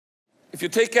If you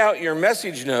take out your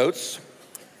message notes,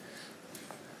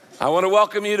 I want to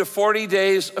welcome you to 40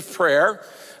 Days of Prayer,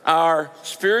 our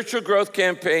spiritual growth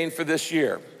campaign for this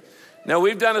year. Now,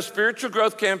 we've done a spiritual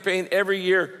growth campaign every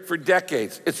year for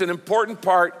decades. It's an important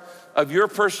part of your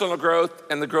personal growth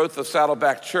and the growth of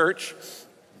Saddleback Church,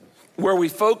 where we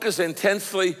focus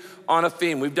intensely on a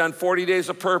theme. We've done 40 days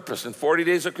of purpose and 40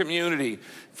 days of community,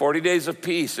 40 days of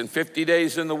peace and 50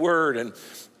 days in the Word and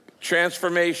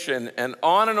transformation and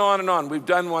on and on and on. We've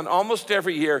done one almost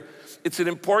every year. It's an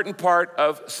important part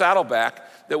of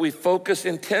Saddleback that we focus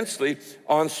intensely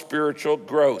on spiritual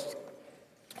growth.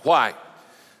 Why?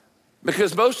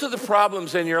 Because most of the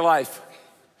problems in your life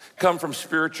come from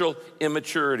spiritual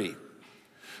immaturity.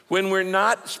 When we're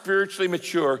not spiritually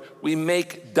mature, we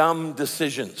make dumb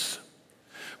decisions.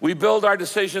 We build our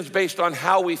decisions based on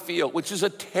how we feel, which is a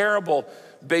terrible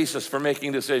basis for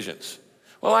making decisions.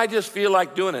 Well, I just feel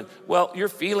like doing it. Well, your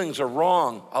feelings are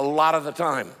wrong a lot of the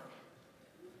time.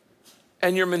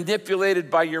 And you're manipulated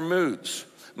by your moods.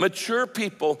 Mature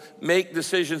people make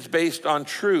decisions based on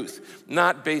truth,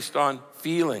 not based on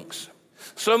feelings.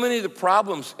 So many of the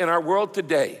problems in our world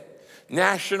today,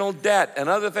 national debt and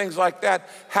other things like that,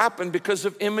 happen because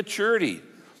of immaturity.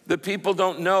 The people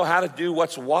don't know how to do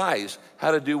what's wise,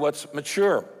 how to do what's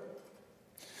mature.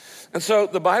 And so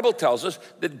the Bible tells us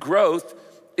that growth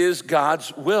is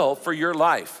God's will for your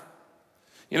life.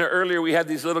 You know, earlier we had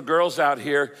these little girls out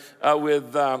here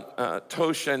with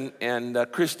Tosh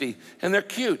and Christy, and they're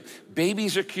cute.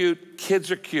 Babies are cute,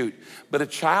 kids are cute, but a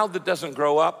child that doesn't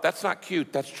grow up, that's not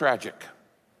cute, that's tragic.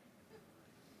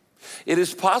 It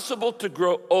is possible to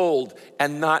grow old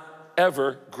and not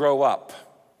ever grow up.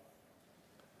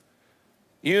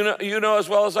 You know as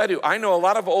well as I do. I know a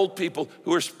lot of old people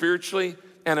who are spiritually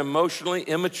and emotionally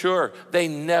immature. They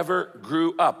never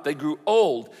grew up. They grew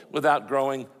old without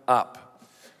growing up.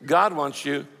 God wants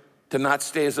you to not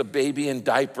stay as a baby in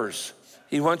diapers.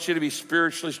 He wants you to be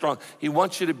spiritually strong. He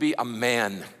wants you to be a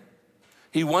man.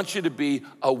 He wants you to be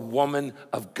a woman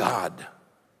of God.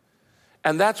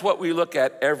 And that's what we look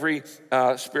at every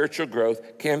spiritual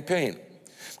growth campaign.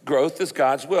 Growth is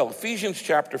God's will. Ephesians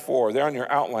chapter 4, there on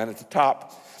your outline at the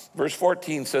top, verse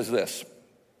 14 says this: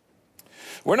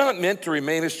 we're not meant to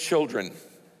remain as children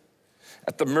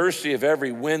at the mercy of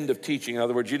every wind of teaching. In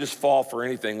other words, you just fall for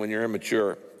anything when you're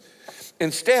immature.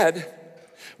 Instead,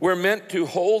 we're meant to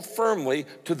hold firmly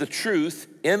to the truth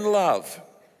in love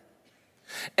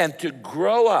and to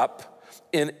grow up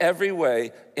in every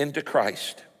way into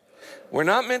Christ. We're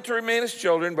not meant to remain as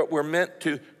children, but we're meant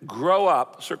to grow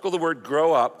up. Circle the word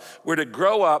grow up. We're to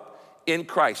grow up in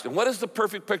Christ. And what is the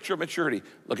perfect picture of maturity?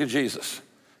 Look at Jesus.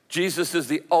 Jesus is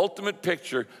the ultimate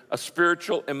picture of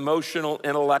spiritual, emotional,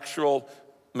 intellectual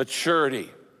maturity.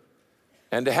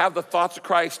 And to have the thoughts of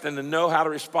Christ and to know how to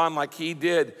respond like he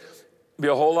did be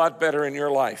a whole lot better in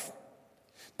your life.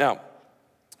 Now,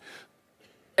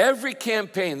 every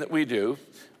campaign that we do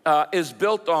is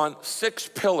built on 6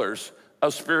 pillars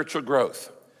of spiritual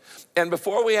growth. And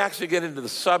before we actually get into the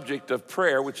subject of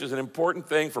prayer, which is an important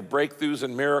thing for breakthroughs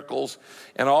and miracles,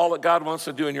 and all that God wants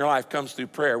to do in your life comes through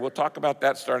prayer. We'll talk about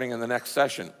that starting in the next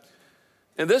session.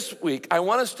 And this week, I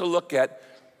want us to look at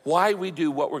why we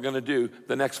do what we're going to do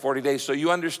the next 40 days so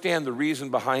you understand the reason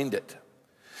behind it.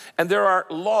 And there are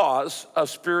laws of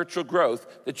spiritual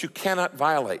growth that you cannot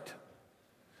violate.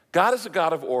 God is a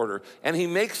God of order, and he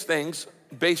makes things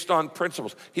based on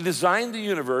principles. He designed the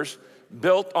universe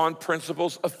built on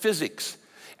principles of physics.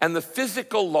 And the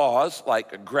physical laws,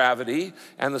 like gravity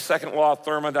and the second law of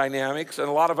thermodynamics and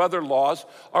a lot of other laws,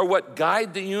 are what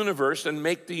guide the universe and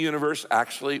make the universe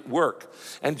actually work.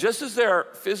 And just as there are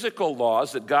physical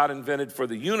laws that God invented for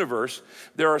the universe,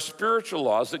 there are spiritual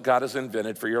laws that God has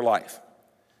invented for your life.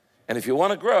 And if you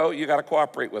want to grow, you got to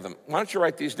cooperate with them. Why don't you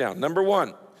write these down? Number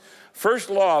 1, first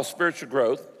law of spiritual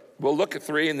growth. We'll look at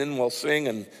 3 and then we'll sing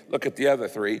and look at the other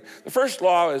 3. The first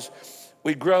law is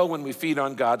we grow when we feed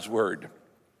on God's word.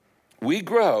 We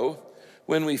grow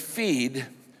when we feed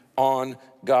on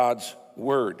God's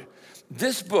word.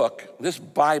 This book, this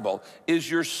Bible, is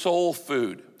your soul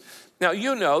food. Now,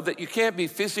 you know that you can't be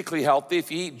physically healthy if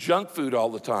you eat junk food all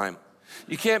the time.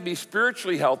 You can't be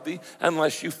spiritually healthy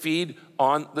unless you feed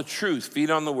on the truth, feed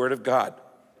on the word of God.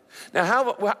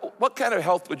 Now, what kind of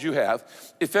health would you have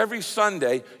if every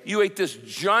Sunday you ate this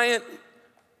giant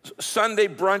Sunday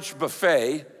brunch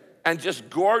buffet and just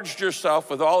gorged yourself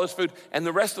with all this food, and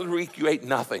the rest of the week you ate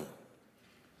nothing?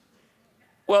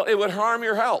 Well, it would harm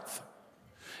your health.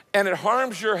 And it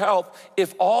harms your health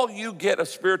if all you get of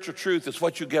spiritual truth is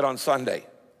what you get on Sunday.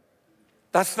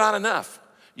 That's not enough.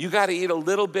 You got to eat a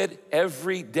little bit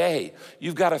every day.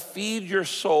 You've got to feed your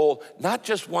soul, not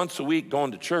just once a week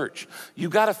going to church.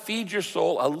 You've got to feed your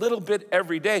soul a little bit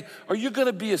every day, or you're going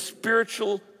to be a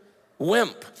spiritual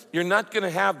wimp. You're not going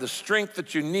to have the strength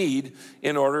that you need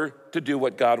in order to do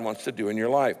what God wants to do in your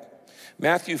life.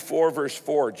 Matthew 4, verse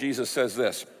 4, Jesus says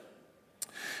this: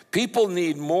 people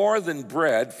need more than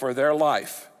bread for their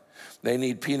life. They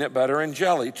need peanut butter and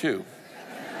jelly too.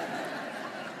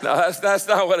 No, that's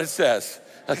not what it says,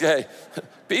 okay?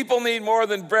 People need more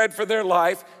than bread for their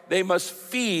life. They must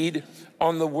feed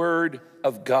on the word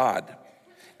of God.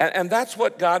 And that's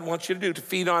what God wants you to do, to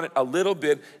feed on it a little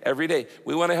bit every day.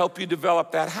 We want to help you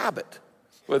develop that habit,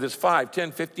 whether it's 5,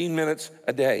 10, 15 minutes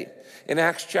a day. In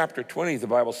Acts chapter 20, the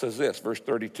Bible says this, verse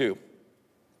 32.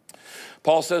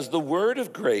 Paul says, the word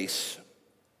of grace,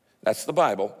 that's the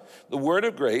Bible, the word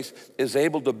of grace is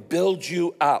able to build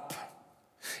you up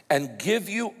and give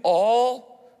you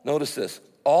all, notice this,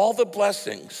 all the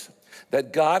blessings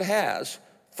that God has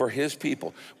for his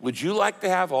people. Would you like to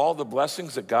have all the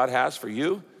blessings that God has for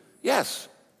you? Yes.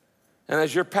 And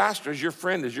as your pastor, as your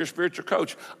friend, as your spiritual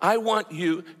coach, I want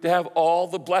you to have all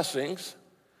the blessings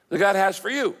that God has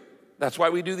for you. That's why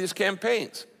we do these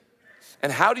campaigns.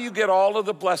 And how do you get all of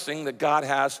the blessing that God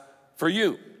has for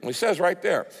you? And he says right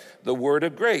there, the word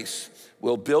of grace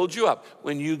will build you up.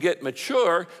 When you get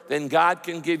mature, then God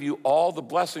can give you all the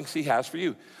blessings he has for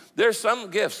you. There's some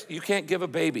gifts you can't give a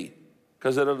baby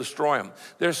because it'll destroy them.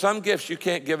 There's some gifts you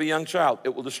can't give a young child.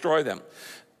 It will destroy them.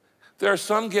 There are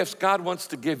some gifts God wants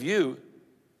to give you,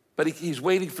 but he's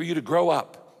waiting for you to grow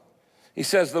up. He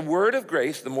says the word of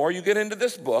grace, the more you get into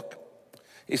this book,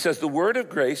 he says the word of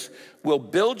grace will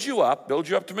build you up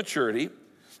to maturity,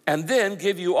 and then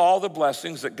give you all the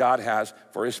blessings that God has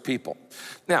for his people.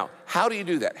 Now, how do you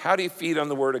do that? How do you feed on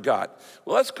the word of God?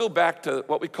 Well, let's go back to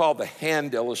what we call the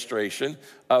hand illustration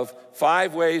of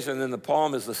 5 ways, and then the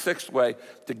poem is the 6th way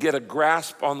to get a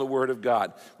grasp on the word of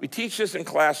God. We teach this in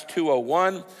class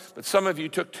 201, but some of you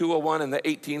took 201 in the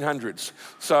 1800s.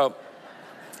 So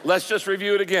let's just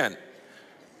review it again.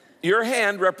 Your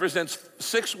hand represents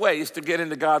 6 ways to get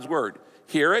into God's word.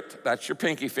 Hear it, that's your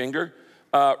pinky finger.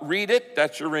 Read it,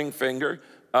 that's your ring finger.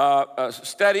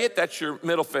 Study it, that's your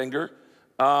middle finger.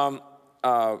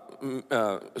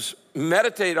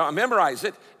 Memorize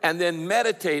it, and then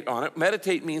meditate on it.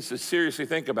 Meditate means to seriously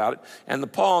think about it, and the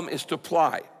poem is to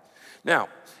apply. Now,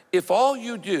 if all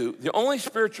you do, the only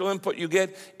spiritual input you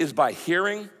get is by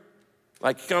hearing,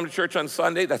 like you come to church on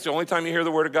Sunday, that's the only time you hear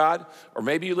the word of God, or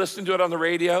maybe you listen to it on the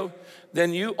radio,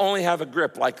 then you only have a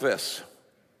grip like this.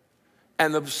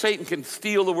 And Satan can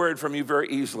steal the word from you very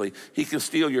easily. He can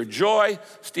steal your joy,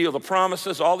 steal the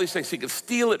promises, all these things. He can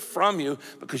steal it from you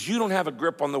because you don't have a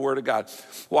grip on the word of God.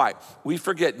 Why? We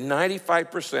forget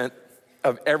 95%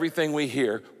 of everything we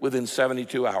hear within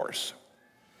 72 hours.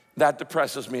 That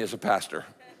depresses me as a pastor.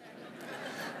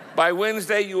 By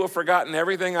Wednesday, you have forgotten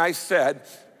everything I said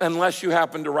unless you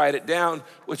happen to write it down,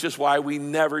 which is why we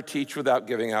never teach without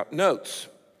giving out notes,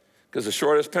 because the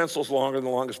shortest pencil is longer than the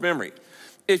longest memory.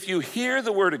 If you hear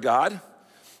the word of God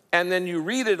and then you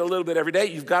read it a little bit every day,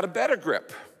 you've got a better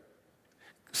grip.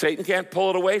 Satan can't pull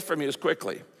it away from you as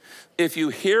quickly. If you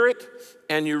hear it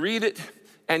and you read it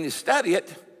and you study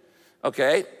it,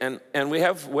 okay, and we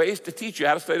have ways to teach you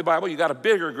how to study the Bible, you got a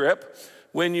bigger grip.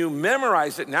 When you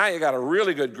memorize it, now you got a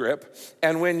really good grip.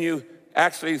 And when you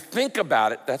actually think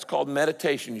about it, that's called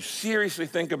meditation. You seriously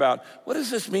think about, what does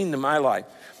this mean to my life?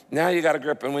 Now you got a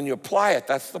grip. And when you apply it,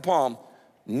 that's the palm.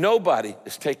 Nobody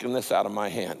is taking this out of my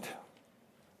hand.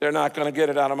 They're not going to get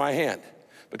it out of my hand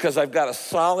because I've got a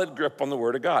solid grip on the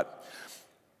word of God.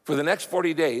 For the next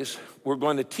 40 days, we're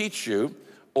going to teach you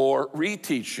or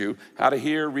reteach you how to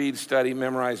hear, read, study,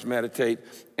 memorize, meditate,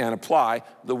 and apply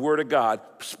the word of God,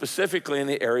 specifically in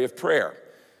the area of prayer.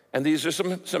 And these are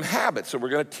some habits that we're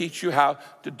going to teach you how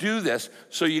to do this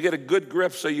so you get a good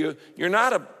grip, so you're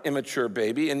not an immature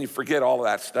baby and you forget all of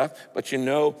that stuff, but you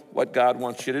know what God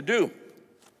wants you to do.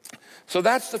 So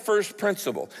that's the first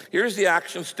principle. Here's the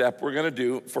action step we're going to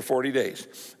do for 40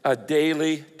 days. A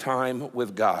daily time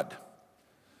with God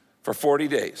for 40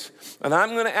 days. And I'm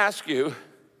going to ask you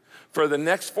for the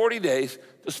next 40 days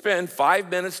to spend 5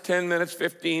 minutes, 10 minutes,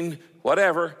 15,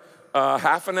 whatever,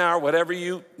 half an hour, whatever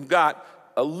you got,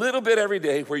 a little bit every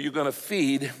day where you're going to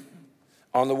feed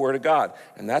on the word of God.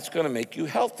 And that's going to make you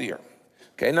healthier.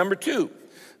 Okay, number 2,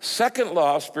 second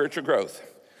law of spiritual growth.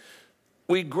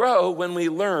 We grow when we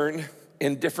learn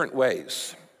in different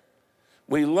ways.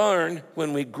 We learn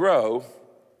when we grow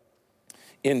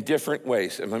in different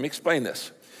ways. And let me explain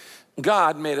this.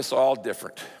 God made us all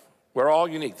different. We're all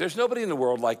unique. There's nobody in the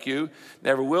world like you,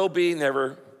 never will be,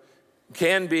 never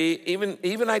can be,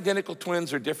 even identical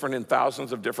twins are different in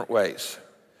thousands of different ways.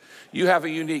 You have a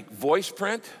unique voice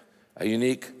print, a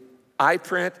unique eye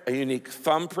print, a unique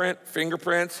thumbprint,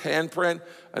 fingerprints, handprint,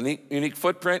 a unique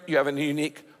footprint. You have a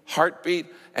unique heartbeat,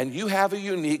 and you have a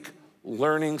unique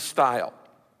learning style.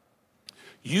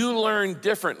 You learn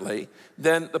differently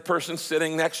than the person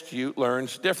sitting next to you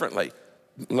learns.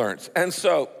 And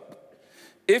so,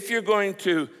 if you're going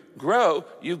to grow,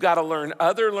 you've got to learn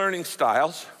other learning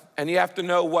styles, and you have to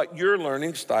know what your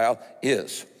learning style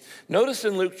is. Notice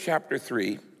in Luke chapter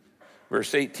 3,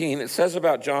 verse 18, it says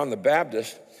about John the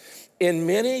Baptist, in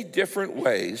many different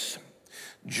ways,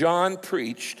 John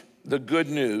preached the good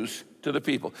news to the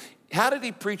people. How did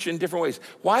he preach in different ways?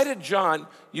 Why did John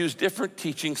use different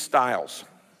teaching styles?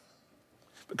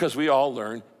 Because we all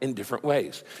learn in different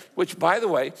ways, which, by the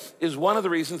way, is one of the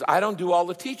reasons I don't do all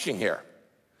the teaching here.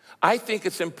 I think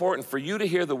it's important for you to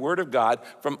hear the word of God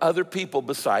from other people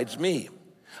besides me.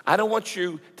 I don't want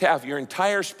you to have your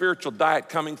entire spiritual diet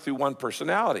coming through one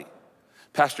personality.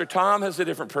 Pastor Tom has a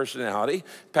different personality.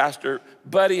 Pastor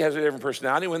Buddy has a different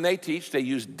personality. When they teach, they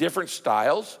use different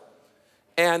styles.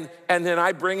 And then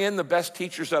I bring in the best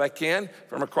teachers that I can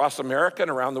from across America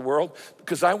and around the world,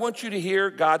 because I want you to hear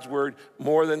God's word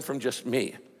more than from just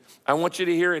me. I want you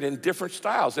to hear it in different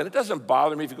styles. And it doesn't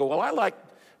bother me if you go, well, I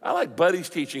like Buddy's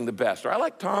teaching the best, or I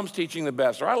like Tom's teaching the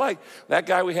best, or I like that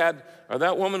guy we had, or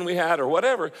that woman we had, or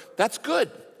whatever. That's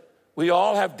good. We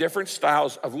all have different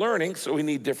styles of learning, so we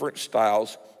need different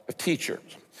styles of teachers.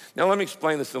 Now, let me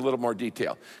explain this in a little more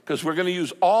detail, because we're going to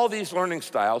use all these learning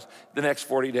styles the next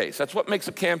 40 days. That's what makes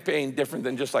a campaign different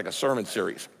than just like a sermon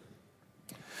series.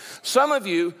 Some of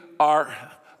you are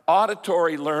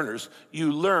auditory learners.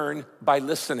 You learn by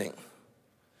listening.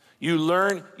 You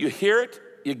learn, you hear it,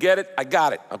 you get it, I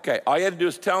got it. Okay, all you had to do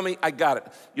is tell me, I got it.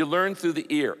 You learn through the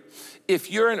ear.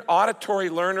 If you're an auditory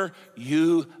learner,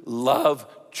 you love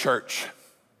church.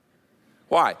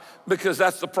 Why? Because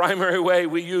that's the primary way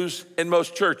we use in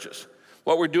most churches.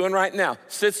 What we're doing right now,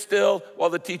 sit still while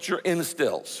the teacher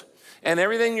instills. And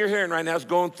everything you're hearing right now is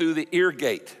going through the ear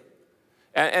gate.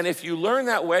 And if you learn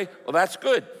that way, well, that's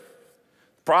good.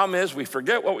 The problem is we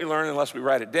forget what we learn unless we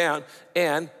write it down.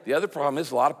 And the other problem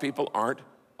is a lot of people aren't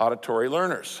auditory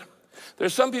learners.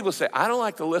 There's some people who say, I don't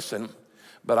like to listen,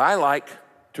 but I like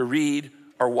to read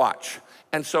or watch.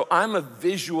 And so I'm a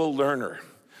visual learner.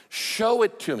 Show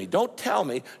it to me. Don't tell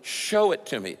me, show it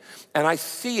to me. And I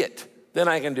see it, then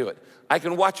I can do it. I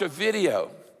can watch a video.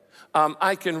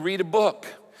 I can read a book.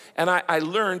 And I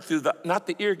learn through not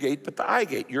the ear gate, but the eye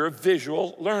gate. You're a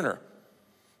visual learner.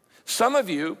 Some of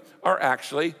you are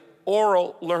actually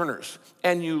oral learners,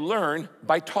 and you learn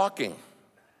by talking.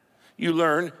 You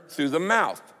learn through the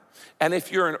mouth. And if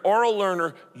you're an oral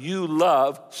learner, you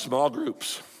love small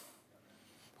groups.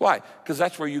 Why? Because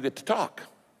that's where you get to talk.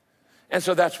 And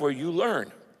so that's where you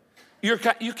learn. You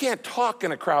can't talk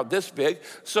in a crowd this big,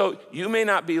 so you may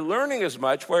not be learning as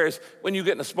much, whereas when you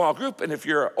get in a small group, and if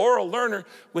you're an oral learner,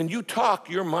 when you talk,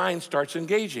 your mind starts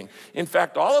engaging. In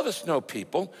fact, all of us know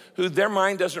people who their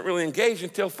mind doesn't really engage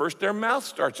until first their mouth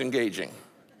starts engaging.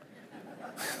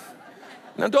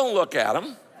 Now, don't look at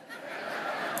them.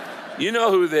 You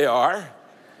know who they are.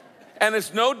 And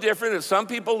it's no different if some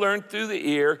people learn through the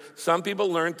ear, some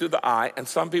people learn through the eye, and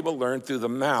some people learn through the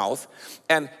mouth.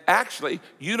 And actually,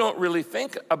 you don't really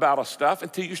think about a stuff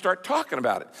until you start talking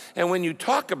about it. And when you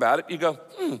talk about it, you go,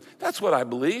 that's what I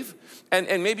believe.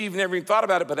 And maybe you've never even thought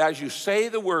about it, but as you say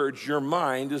the words, your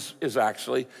mind is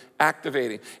actually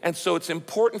activating. And so it's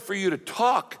important for you to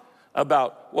talk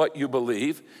about what you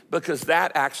believe, because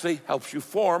that actually helps you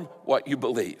form what you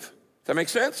believe. Does that make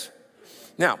sense?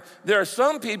 Now, there are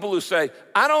some people who say,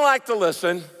 I don't like to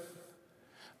listen,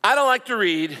 I don't like to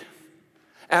read,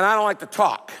 and I don't like to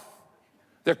talk.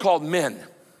 They're called men.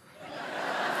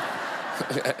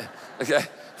 Okay?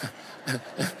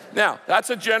 Now,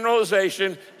 that's a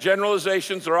generalization.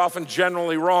 Generalizations are often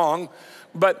generally wrong,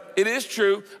 but it is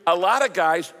true. A lot of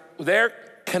guys, they're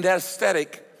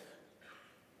kinesthetic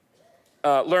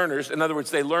learners. In other words,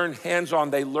 they learn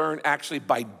hands-on. They learn actually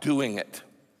by doing it.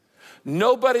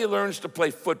 Nobody learns to play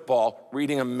football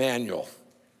reading a manual.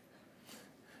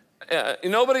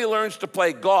 Nobody learns to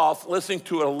play golf listening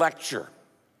to a lecture.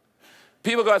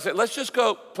 People go and say, let's just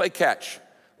go play catch.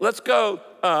 Let's go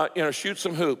shoot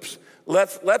some hoops.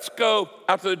 Let's go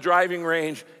out to the driving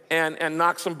range and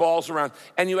knock some balls around.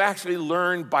 And you actually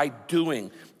learn by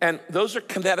doing. And those are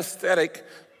kinesthetic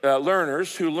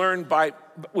learners who learn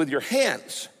with your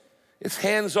hands. It's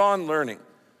hands-on learning.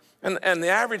 And the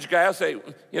average guy will say,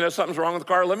 something's wrong with the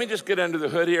car. Let me just get under the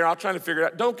hood here. I'll try to figure it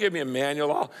out. Don't give me a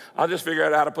manual. I'll just figure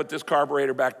out how to put this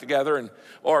carburetor back together.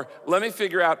 Or let me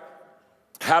figure out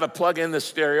how to plug in the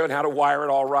stereo and how to wire it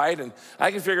all right. And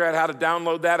I can figure out how to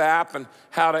download that app and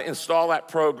how to install that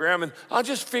program. And I'll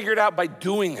just figure it out by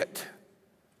doing it.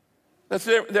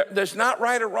 There's not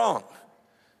right or wrong.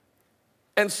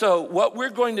 And so what we're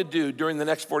going to do during the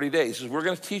next 40 days is we're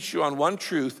going to teach you on one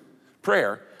truth,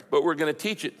 prayer, but we're going to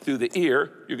teach it through the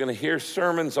ear. You're going to hear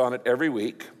sermons on it every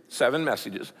week, 7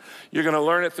 messages. You're going to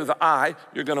learn it through the eye.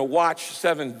 You're going to watch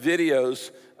 7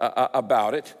 videos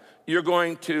about it. You're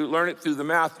going to learn it through the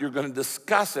mouth. You're going to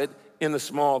discuss it in the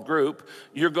small group.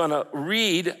 You're going to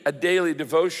read a daily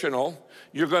devotional.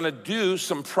 You're going to do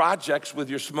some projects with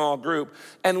your small group.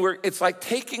 And it's like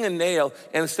taking a nail,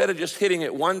 and instead of just hitting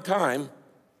it one time,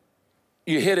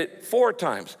 you hit it 4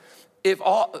 times. If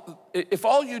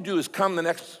all you do is come the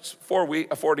next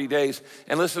 40 days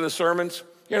and listen to sermons,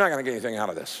 you're not going to get anything out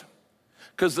of this.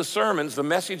 Because the sermons, the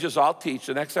messages I'll teach,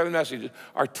 the next 7 messages,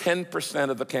 are 10%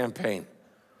 of the campaign.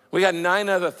 We got 9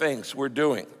 other things we're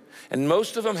doing. And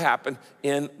most of them happen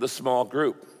in the small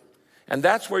group. And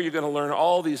that's where you're going to learn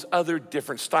all these other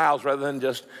different styles rather than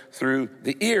just through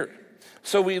the ear.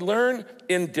 So we learn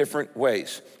in different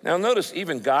ways. Now notice,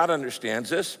 even God understands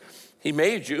this. He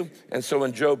made you, and so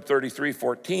in Job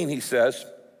 33:14, he says,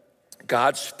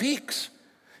 God speaks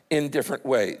in different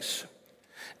ways,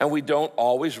 and we don't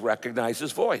always recognize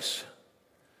his voice.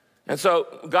 And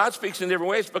so God speaks in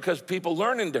different ways because people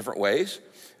learn in different ways,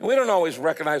 and we don't always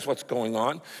recognize what's going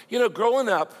on. You know, growing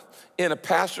up in a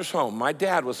pastor's home, my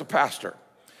dad was a pastor,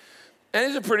 and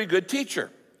he's a pretty good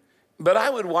teacher. But I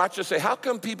would watch and say, how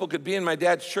come people could be in my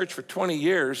dad's church for 20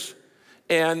 years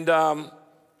and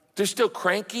they're still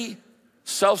cranky,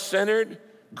 self-centered,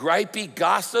 gripey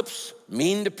gossips,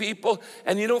 mean to people,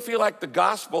 and you don't feel like the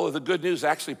gospel or the good news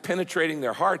actually penetrating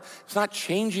their heart? It's not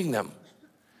changing them.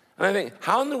 And I think,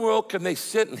 how in the world can they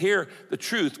sit and hear the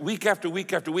truth week after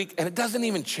week after week, and it doesn't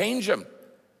even change them?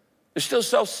 They're still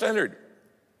self-centered.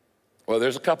 Well,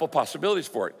 there's a couple possibilities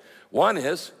for it. One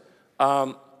is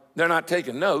they're not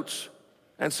taking notes,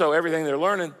 and so everything they're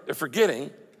learning, they're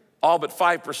forgetting, all but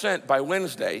 5% by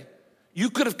Wednesday. You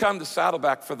could have come to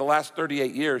Saddleback for the last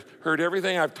 38 years, heard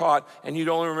everything I've taught, and you'd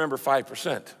only remember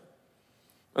 5%,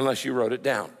 unless you wrote it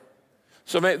down.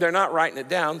 So they're not writing it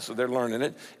down, so they're learning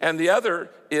it. And the other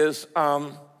is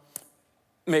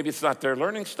maybe it's not their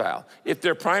learning style. If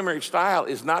their primary style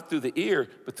is not through the ear,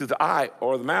 but through the eye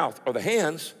or the mouth or the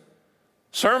hands,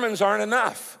 sermons aren't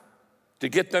enough to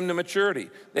get them to maturity.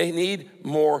 They need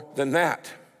more than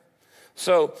that.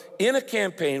 So in a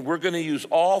campaign, we're going to use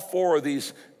all 4 of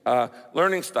these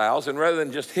learning styles, and rather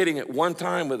than just hitting it one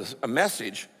time with a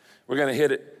message, we're going to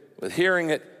hit it with hearing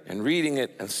it and reading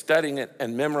it and studying it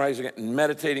and memorizing it and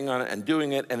meditating on it and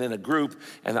doing it, and in a group,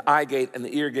 and the eye gate and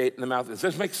the ear gate and the mouth. Does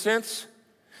this make sense?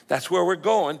 That's where we're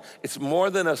going. It's more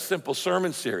than a simple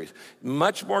sermon series,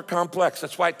 much more complex.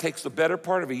 That's why it takes the better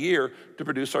part of a year to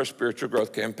produce our spiritual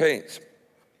growth campaigns.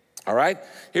 All right?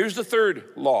 Here's the third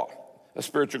law of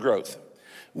spiritual growth.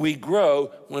 We grow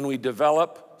when we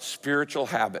develop spiritual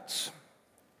habits.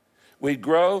 We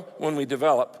grow when we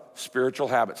develop spiritual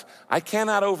habits. I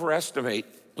cannot overestimate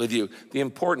with you the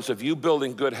importance of you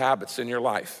building good habits in your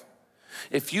life.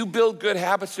 If you build good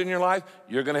habits in your life,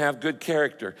 you're going to have good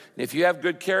character. And if you have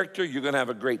good character, you're going to have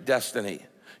a great destiny.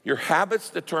 Your habits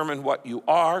determine what you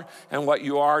are, and what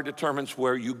you are determines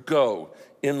where you go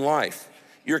in life.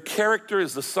 Your character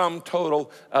is the sum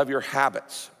total of your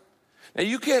habits. Now,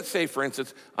 you can't say, for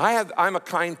instance, I'm a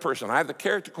kind person. I have the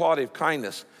character quality of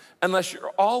kindness, unless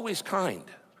you're always kind,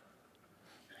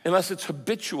 unless it's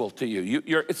habitual to you.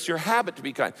 It's your habit to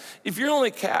be kind. If you're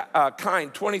only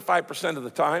kind 25% of the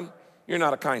time, you're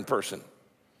not a kind person.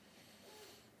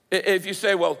 If you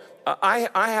say, well, I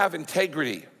have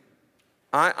integrity,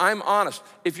 I'm honest.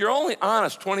 If you're only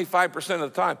honest 25% of the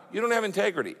time, you don't have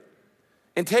integrity.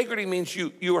 Integrity means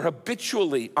you are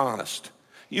habitually honest.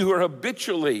 You are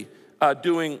habitually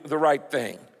doing the right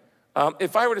thing.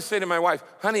 If I were to say to my wife,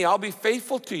 honey, I'll be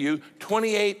faithful to you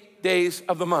 28 days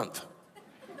of the month.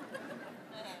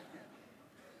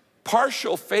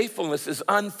 Partial faithfulness is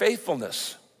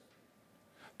unfaithfulness.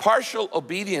 Partial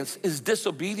obedience is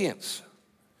disobedience.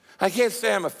 I can't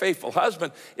say I'm a faithful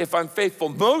husband if I'm faithful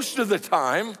most of the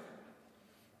time.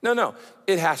 No,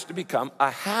 it has to become a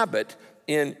habit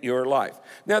in your life.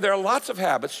 Now, there are lots of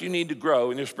habits you need to grow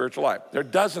in your spiritual life. There are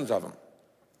dozens of them.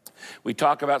 We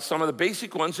talk about some of the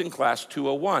basic ones in class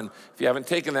 201. If you haven't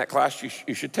taken that class,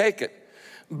 you should take it.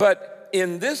 But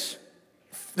in this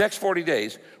next 40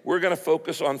 days, we're going to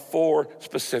focus on 4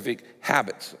 specific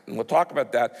habits. And we'll talk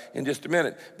about that in just a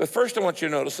minute. But first, I want you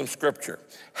to notice some scripture.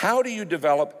 How do you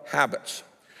develop habits?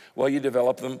 Well, you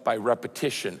develop them by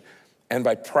repetition and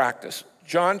by practice.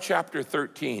 John chapter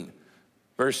 13,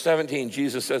 Verse 17,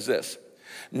 Jesus says this,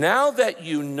 now that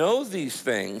you know these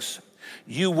things,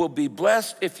 you will be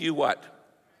blessed if you what?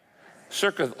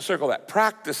 Circle that,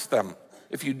 practice them.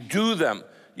 If you do them,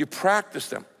 you practice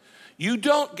them. You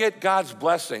don't get God's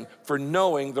blessing for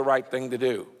knowing the right thing to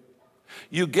do.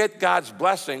 You get God's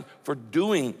blessing for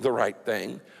doing the right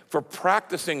thing, for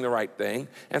practicing the right thing,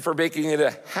 and for making it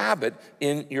a habit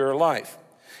in your life.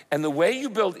 And the way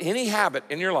you build any habit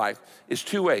in your life is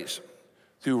two ways,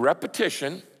 through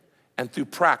repetition and through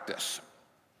practice.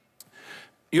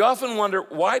 You often wonder,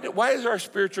 why is our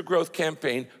spiritual growth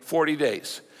campaign 40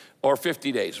 days or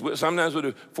 50 days? Sometimes we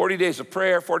do 40 days of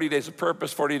prayer, 40 days of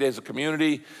purpose, 40 days of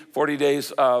community, 40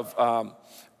 days of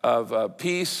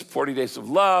peace, 40 days of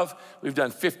love. We've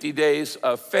done 50 days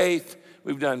of faith.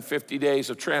 We've done 50 days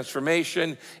of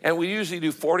transformation. And we usually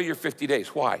do 40 or 50 days.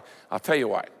 Why? I'll tell you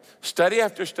why. Study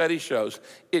after study shows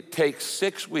it takes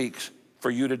 6 weeks for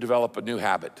you to develop a new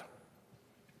habit.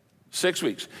 6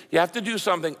 weeks. You have to do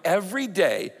something every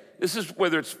day. This is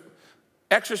whether it's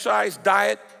exercise,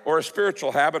 diet, or a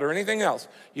spiritual habit or anything else.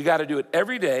 You got to do it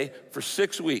every day for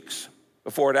 6 weeks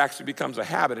before it actually becomes a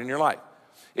habit in your life.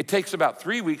 It takes about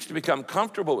 3 weeks to become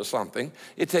comfortable with something.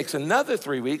 It takes another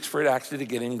 3 weeks for it actually to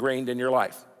get ingrained in your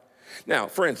life. Now,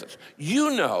 for instance, I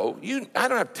don't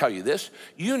have to tell you this,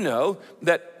 you know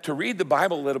that to read the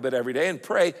Bible a little bit every day and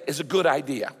pray is a good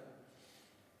idea,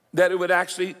 that it would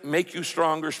actually make you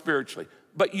stronger spiritually.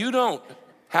 But you don't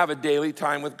have a daily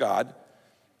time with God,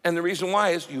 and the reason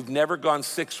why is you've never gone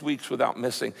 6 weeks without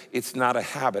missing. It's not a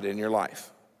habit in your life.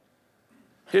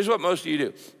 Here's what most of you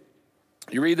do.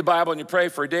 You read the Bible and you pray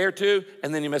for a day or two,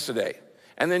 and then you miss a day.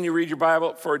 And then you read your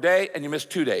Bible for a day, and you miss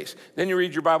 2 days. Then you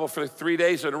read your Bible for 3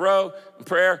 days in a row in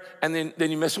prayer, and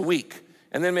then you miss a week.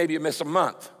 And then maybe you miss a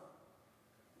month.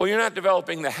 Well, you're not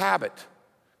developing the habit,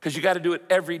 because you got to do it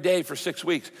every day for 6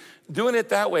 weeks. Doing it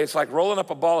that way, it's like rolling up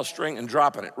a ball of string and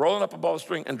dropping it, rolling up a ball of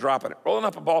string and dropping it, rolling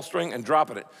up a ball of string and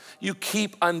dropping it. You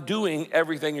keep undoing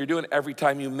everything you're doing every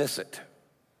time you miss it.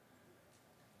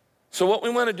 So what we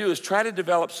want to do is try to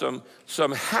develop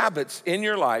some habits in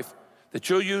your life that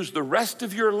you'll use the rest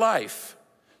of your life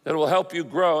that will help you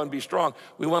grow and be strong.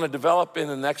 We want to develop in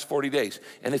the next 40 days.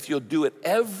 And if you'll do it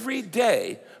every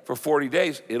day for 40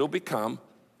 days, it'll become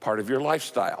part of your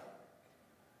lifestyle.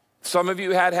 Some of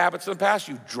you had habits in the past,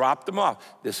 you dropped them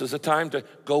off. This is a time to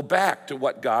go back to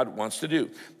what God wants to do.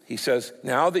 He says,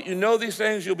 now that you know these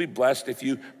things, you'll be blessed if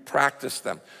you practice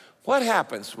them. What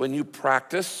happens when you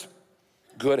practice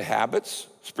good habits,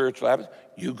 spiritual habits?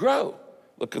 You grow.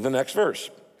 Look at the next verse.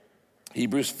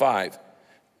 Hebrews 5,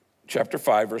 chapter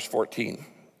 5, verse 14.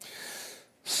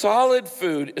 Solid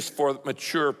food is for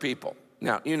mature people.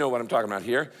 Now, you know what I'm talking about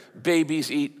here.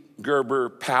 Babies eat Gerber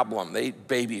pablum. They eat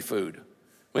baby food.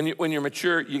 When you're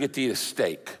mature, you get to eat a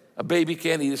steak. A baby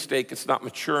can't eat a steak. It's not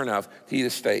mature enough to eat a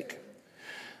steak.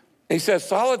 And he says,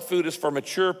 solid food is for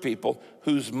mature people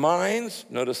whose minds,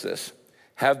 notice this,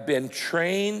 have been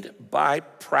trained by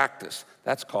practice.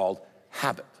 That's called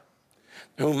habit.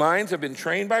 Whose minds have been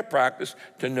trained by practice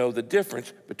to know the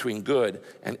difference between good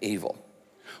and evil.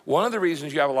 One of the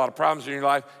reasons you have a lot of problems in your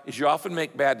life is you often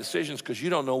make bad decisions because you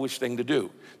don't know which thing to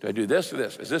do. Do I do this or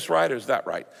this? Is this right or is that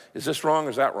right? Is this wrong or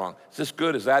is that wrong? Is this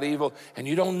good? Is that evil? And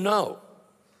you don't know.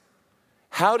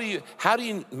 How do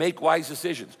you make wise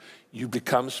decisions? You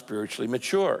become spiritually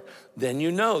mature. Then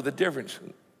you know the difference.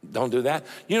 Don't do that.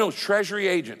 You know, Treasury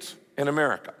agents in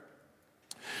America.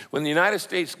 When the United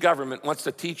States government wants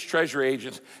to teach Treasury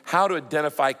agents how to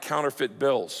identify counterfeit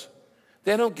bills,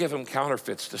 they don't give them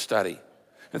counterfeits to study.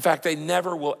 In fact, they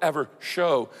never will ever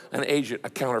show an agent a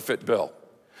counterfeit bill.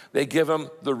 They give them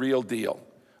the real deal,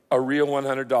 a real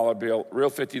 $100 bill, real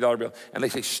 $50 bill, and they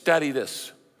say, study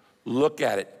this, look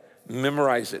at it,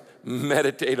 memorize it,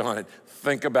 meditate on it,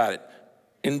 think about it,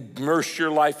 immerse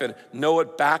your life in it, know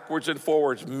it backwards and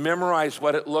forwards, memorize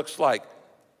what it looks like.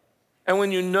 And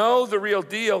when you know the real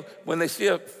deal, when they see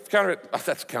a counterfeit, oh,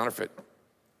 that's counterfeit.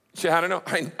 See how to know?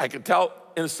 I can tell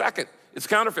in a second, it's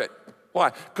counterfeit.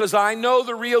 Why? Because I know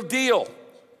the real deal.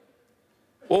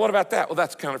 Well, what about that? Well,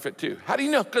 that's counterfeit too. How do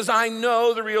you know? Because I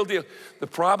know the real deal. The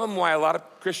problem why a lot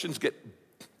of Christians get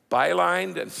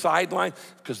bylined and sidelined,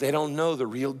 because they don't know the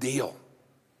real deal.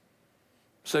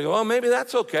 So, well, maybe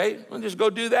that's okay. We'll just go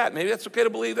do that. Maybe that's okay to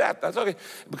believe that. That's okay.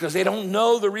 Because they don't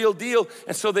know the real deal.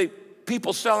 And so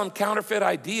people sell them counterfeit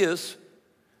ideas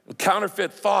and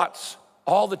counterfeit thoughts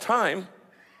all the time,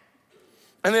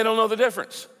 and they don't know the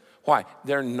difference. Why?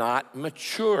 They're not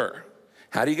mature.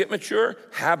 How do you get mature?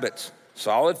 Habits.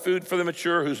 Solid food for the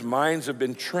mature whose minds have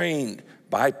been trained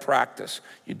by practice.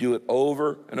 You do it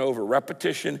over and over,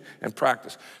 repetition and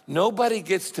practice. Nobody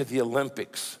gets to the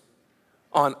Olympics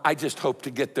on, I just hope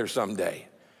to get there someday.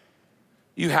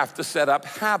 You have to set up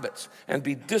habits and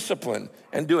be disciplined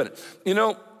and doing it. You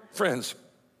know, friends,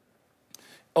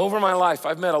 over my life,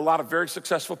 I've met a lot of very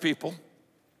successful people,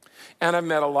 and I've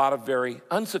met a lot of very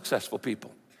unsuccessful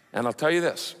people. And I'll tell you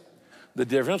this, the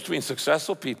difference between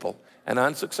successful people and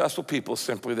unsuccessful people is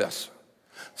simply this.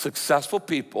 Successful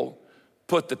people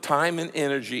put the time and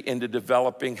energy into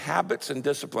developing habits and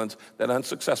disciplines that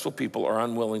unsuccessful people are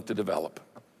unwilling to develop.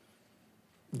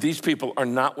 These people are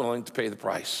not willing to pay the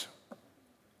price.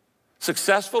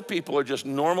 Successful people are just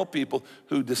normal people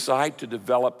who decide to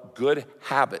develop good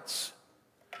habits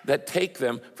that take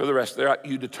them for the rest of their life.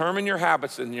 You determine your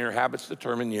habits, and your habits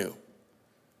determine you.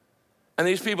 And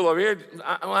these people over here,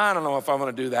 I don't know if I'm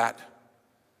gonna do that.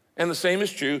 And the same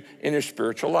is true in your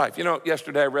spiritual life. You know,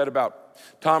 yesterday I read about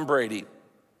Tom Brady,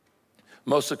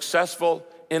 most successful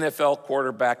NFL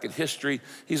quarterback in history.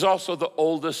 He's also the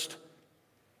oldest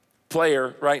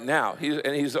player right now.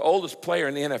 He's the oldest player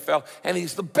in the NFL, and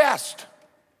he's the best.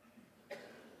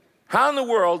 How in the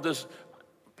world does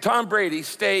Tom Brady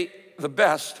stay the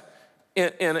best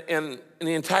in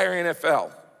the entire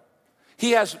NFL?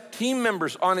 He has team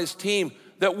members on his team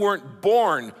that weren't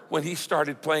born when he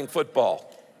started playing football.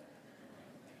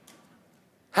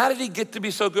 How did he get to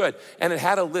be so good? And it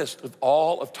had a list of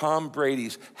all of Tom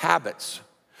Brady's habits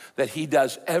that he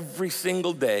does every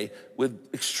single day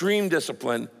with extreme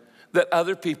discipline that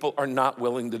other people are not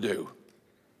willing to do.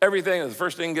 Everything, the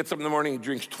first thing he gets up in the morning, he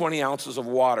drinks 20 ounces of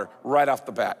water right off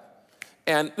the bat.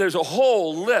 And there's a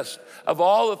whole list of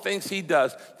all the things he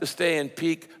does to stay in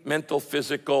peak mental,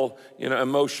 physical,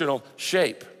 emotional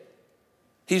shape.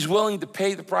 He's willing to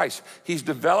pay the price. He's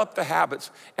developed the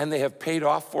habits, and they have paid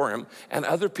off for him, and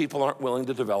other people aren't willing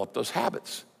to develop those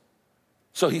habits.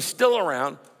 So he's still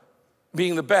around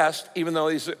being the best, even though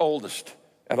he's the oldest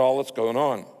at all that's going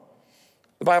on.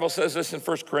 The Bible says this in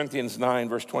 1 Corinthians 9,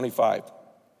 verse 25.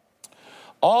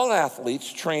 All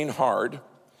athletes train hard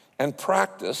and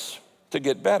practice to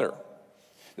get better.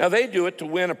 Now, they do it to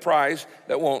win a prize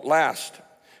that won't last,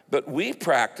 but we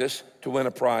practice to win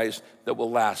a prize that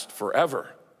will last forever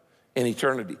in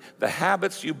eternity. The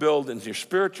habits you build in your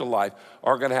spiritual life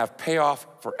are going to have payoff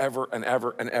forever and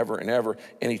ever and ever and ever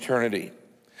in eternity.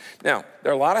 Now,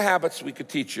 there are a lot of habits we could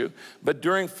teach you, but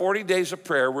during 40 days of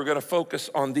prayer, we're going to focus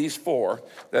on these 4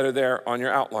 that are there on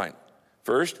your outline.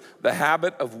 First, the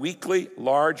habit of weekly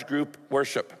large group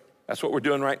worship. That's what we're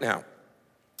doing right now.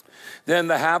 Then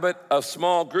the habit of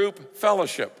small group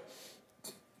fellowship.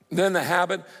 Then the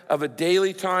habit of a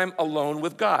daily time alone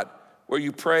with God, where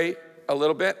you pray a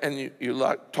little bit and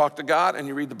you talk to God and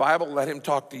you read the Bible, let him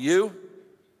talk to you.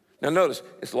 Now notice,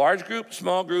 it's large group,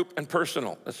 small group, and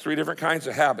personal. That's 3 different kinds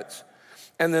of habits.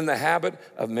 And then the habit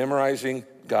of memorizing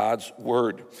God's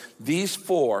word. These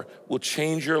 4 will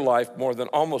change your life more than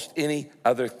almost any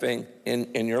other thing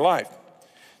in your life.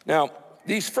 Now,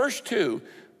 these first 2,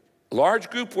 large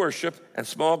group worship and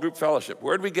small group fellowship,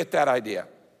 where did we get that idea?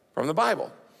 From the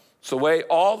Bible. It's the way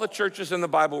all the churches in the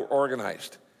Bible were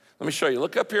organized. Let me show you.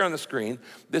 Look up here on the screen.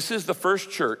 This is the first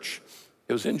church.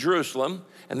 It was in Jerusalem,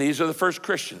 and these are the first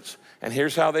Christians. And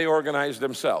here's how they organized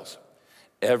themselves.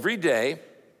 Every day,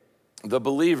 the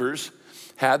believers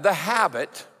had the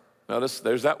habit, notice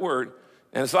there's that word,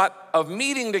 and it's not of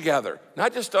meeting together,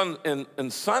 not just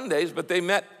in Sundays, but they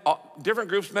met, different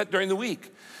groups met during the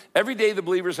week. Every day the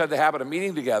believers had the habit of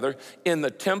meeting together in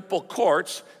the temple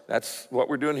courts, that's what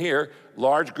we're doing here,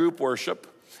 large group worship,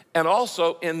 and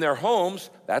also in their homes,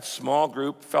 that's small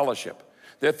group fellowship.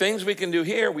 There are things we can do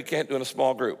here we can't do in a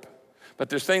small group. But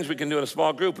there's things we can do in a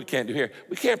small group we can't do here.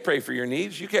 We can't pray for your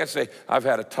needs. You can't say, I've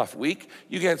had a tough week.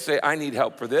 You can't say, I need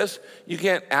help for this. You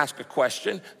can't ask a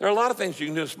question. There are a lot of things you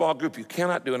can do in a small group you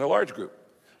cannot do in a large group.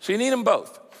 So you need them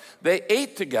both. They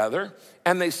ate together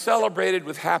and they celebrated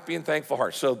with happy and thankful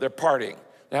hearts. So they're partying.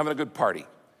 They're having a good party.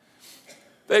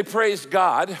 They praised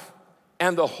God,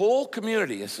 and the whole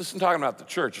community, this isn't talking about the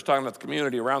church, it's talking about the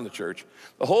community around the church.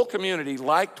 The whole community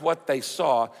liked what they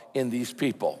saw in these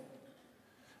people.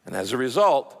 And as a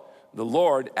result, the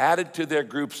Lord added to their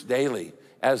groups daily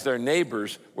as their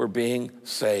neighbors were being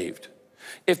saved.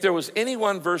 If there was any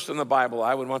one verse in the Bible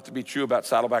I would want to be true about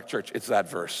Saddleback Church, it's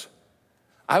that verse.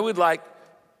 I would like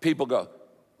people go,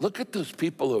 look at those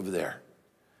people over there.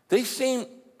 They seem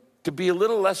to be a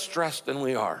little less stressed than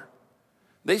we are.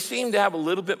 They seem to have a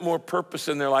little bit more purpose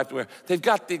in their life than we are. They've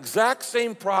got the exact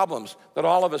same problems that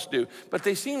all of us do, but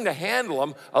they seem to handle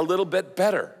them a little bit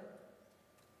better.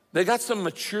 They got some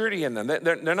maturity in them.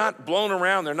 They're not blown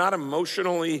around. They're not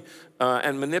emotionally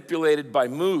and manipulated by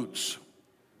moods.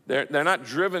 They're not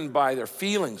driven by their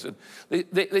feelings.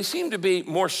 They seem to be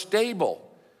more stable,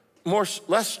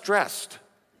 less stressed.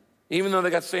 even though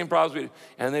they got the same problems we do.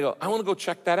 And they go, I want to go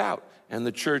check that out. And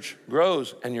the church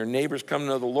grows, and your neighbors come to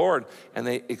know the Lord, and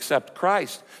they accept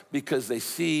Christ because they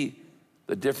see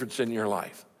the difference in your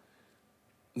life.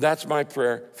 That's my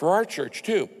prayer for our church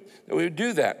too, that we would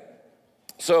do that.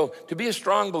 So to be a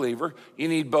strong believer, you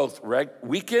need both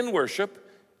weekend worship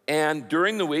and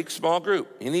during the week, small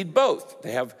group. You need both.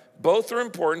 Both are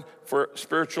important for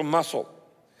spiritual muscle.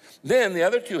 Then the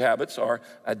other two habits are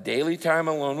a daily time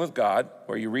alone with God,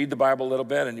 where you read the Bible a little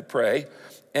bit and you pray,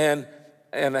 and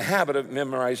a habit of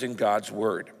memorizing God's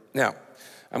word. Now,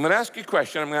 I'm going to ask you a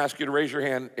question. I'm going to ask you to raise your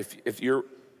hand if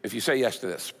you say yes to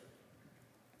this.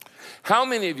 How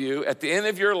many of you at the end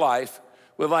of your life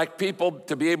would like people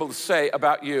to be able to say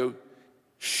about you,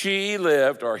 she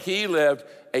lived or he lived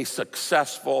a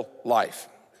successful life?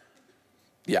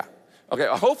 Yeah. Okay,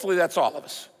 hopefully that's all of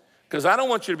us, because I don't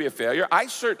want you to be a failure. I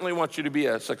certainly want you to be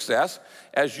a success.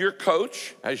 As your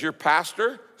coach, as your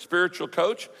pastor, spiritual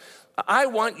coach, I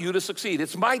want you to succeed.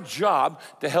 It's my job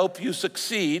to help you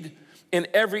succeed in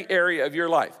every area of your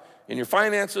life, in your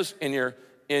finances, in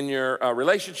your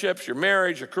relationships, your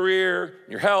marriage, your career,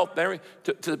 your health,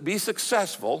 to be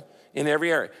successful in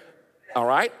every area, all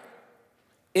right?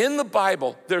 In the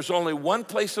Bible, there's only one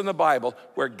place in the Bible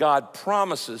where God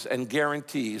promises and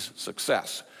guarantees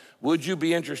success. Would you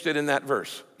be interested in that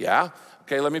verse? Yeah?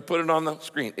 Okay, let me put it on the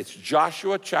screen. It's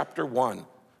Joshua chapter 1,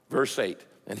 verse 8.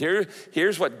 And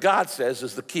here's what God says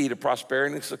is the key to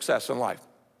prosperity and success in life.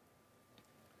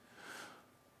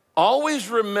 Always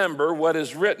remember what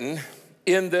is written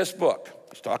in this book.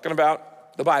 He's talking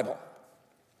about the Bible.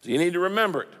 So you need to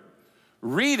remember it.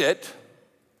 Read it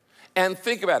and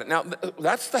think about it. Now,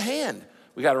 that's the hand.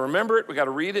 We got to remember it, we got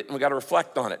to read it, and we got to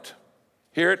reflect on it.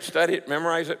 Hear it, study it,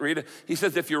 memorize it, read it. He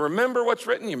says if you remember what's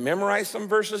written, you memorize some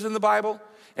verses in the Bible,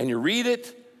 and you read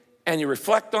it, and you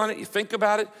reflect on it, you think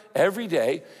about it every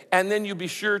day, and then you be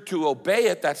sure to obey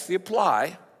it. That's the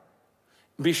apply.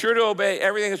 Be sure to obey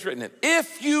everything that's written in.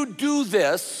 If you do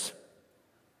this,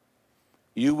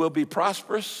 you will be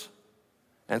prosperous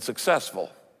and successful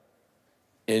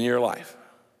in your life.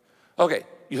 Okay,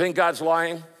 you think God's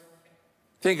lying? You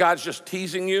think God's just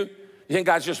teasing you? You think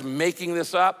God's just making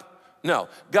this up? No.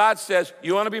 God says,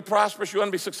 you want to be prosperous, you want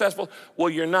to be successful? Well,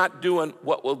 you're not doing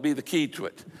what will be the key to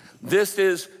it. This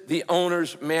is the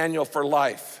owner's manual for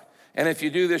life. And if you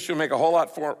do this, you'll make a whole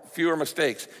lot fewer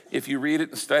mistakes if you read it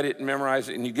and study it and memorize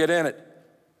it and you get in it.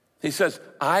 He says,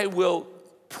 I will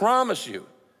promise you,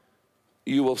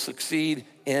 you will succeed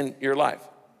in your life.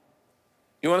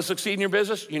 You want to succeed in your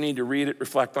business? You need to read it,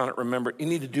 reflect on it, remember it. You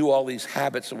need to do all these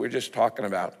habits that we're just talking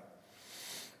about.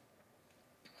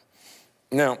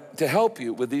 Now, to help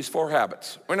you with these 4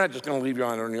 habits, we're not just going to leave you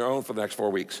on your own for the next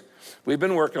 4 weeks. We've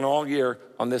been working all year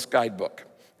on this guidebook,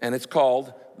 and it's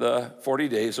called the 40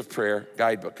 Days of Prayer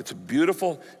Guidebook. It's a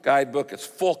beautiful guidebook. It's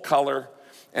full color,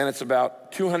 and it's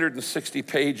about 260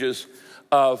 pages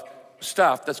of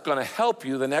stuff that's going to help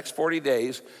you the next 40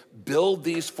 days build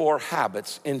these 4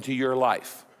 habits into your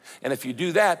life. And if you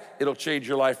do that, it'll change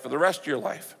your life for the rest of your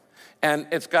life. And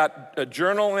it's got a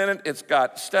journal in it, it's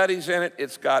got studies in it,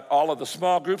 it's got all of the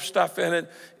small group stuff in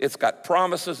it, it's got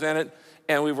promises in it,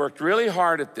 and we've worked really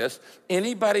hard at this.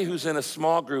 Anybody who's in a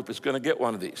small group is going to get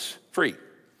one of these, free.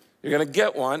 You're going to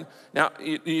get one. Now,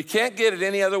 you can't get it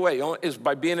any other way, is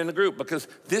by being in a group, because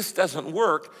this doesn't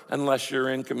work unless you're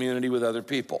in community with other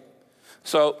people.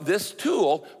 So this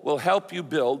tool will help you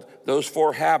build those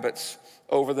 4 habits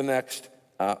over the next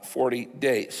 40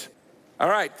 days. All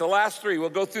right, the last 3, we'll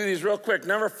go through these real quick.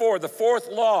 Number 4, the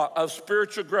 4th law of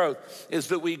spiritual growth is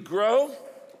that we grow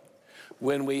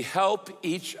when we help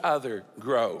each other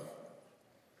grow.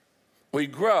 We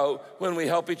grow when we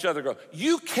help each other grow.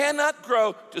 You cannot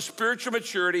grow to spiritual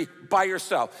maturity by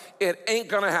yourself. It ain't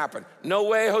gonna happen. No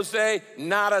way, Jose,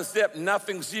 not a zip,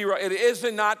 nothing, zero. It is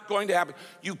not going to happen.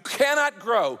 You cannot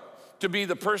grow to be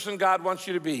the person God wants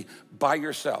you to be by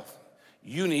yourself.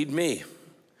 You need me,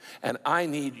 and I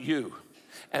need you,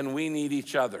 and we need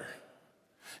each other.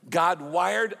 God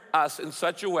wired us in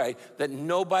such a way that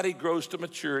nobody grows to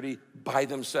maturity by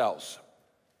themselves.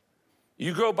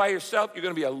 You grow by yourself, you're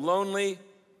gonna be a lonely,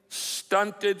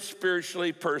 stunted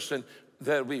spiritually person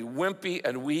that'll be wimpy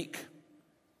and weak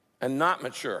and not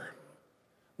mature.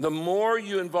 The more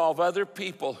you involve other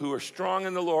people who are strong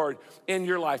in the Lord in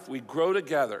your life, we grow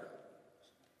together.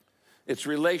 It's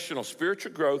relational.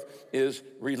 Spiritual growth is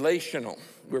relational.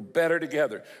 We're better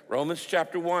together. Romans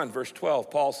chapter 1, verse 12,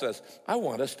 Paul says, I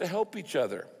want us to help each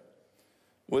other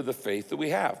with the faith that we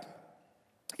have.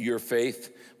 Your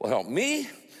faith will help me,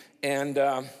 and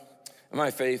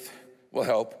my faith will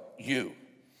help you.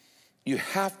 You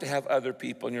have to have other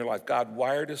people in your life. God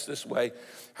wired us this way.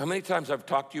 How many times I've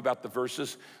talked to you about the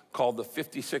verses called the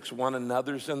 56 one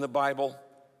another's in the Bible?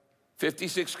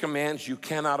 56 commands you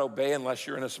cannot obey unless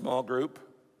you're in a small group.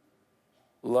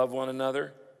 Love one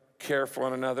another, care for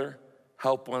one another,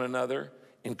 help one another,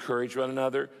 encourage one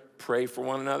another, pray for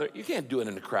one another. You can't do it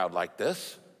in a crowd like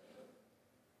this.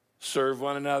 Serve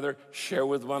one another, share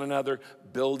with one another,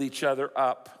 build each other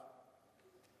up.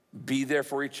 Be there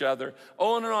for each other.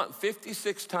 On and on.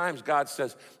 56 times God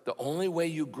says, the only way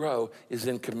you grow is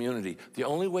in community. The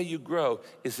only way you grow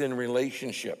is in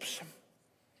relationships.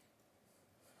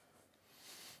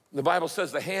 The Bible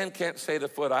says the hand can't say to the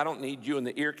foot, I don't need you, and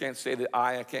the ear can't say to the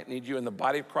eye, I can't need you. In the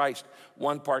body of Christ,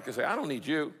 one part can say, I don't need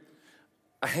you.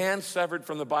 A hand severed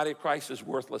from the body of Christ is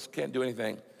worthless, can't do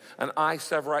anything. An eye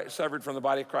severed from the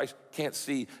body of Christ can't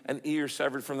see. An ear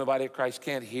severed from the body of Christ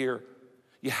can't hear.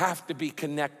 You have to be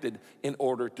connected in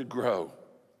order to grow.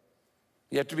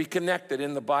 You have to be connected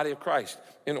in the body of Christ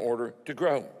in order to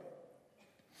grow.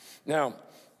 Now,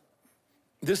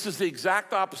 this is the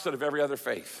exact opposite of every other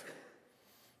faith.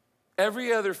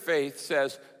 Every other faith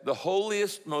says the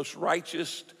holiest, most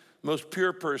righteous, most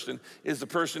pure person is the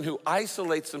person who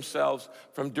isolates themselves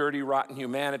from dirty, rotten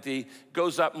humanity,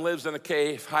 goes up and lives in a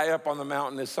cave high up on the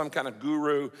mountain as some kind of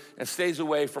guru, and stays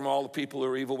away from all the people who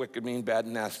are evil, wicked, mean, bad,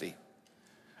 and nasty.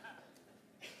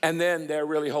 And then they're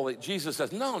really holy. Jesus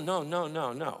says, no, no, no,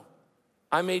 no, no.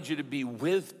 I made you to be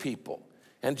with people.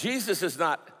 And Jesus is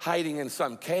not hiding in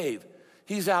some cave.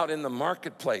 He's out in the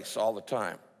marketplace all the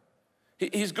time.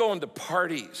 He's going to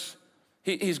parties.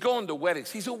 He's going to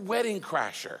weddings. He's a wedding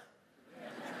crasher.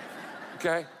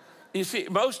 Okay? You see,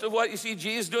 most of what you see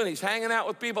Jesus doing, he's hanging out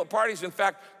with people at parties. In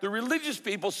fact, the religious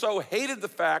people so hated the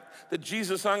fact that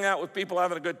Jesus hung out with people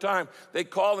having a good time, they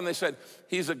called him, they said,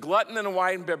 he's a glutton and a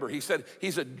wine bibber. He said,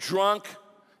 he's a drunk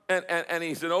and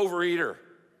he's an overeater.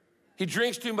 He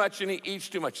drinks too much and he eats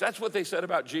too much. That's what they said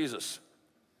about Jesus.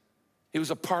 He was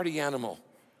a party animal.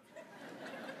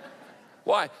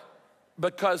 Why?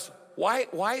 Because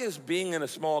why is being in a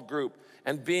small group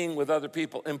and being with other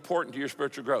people important to your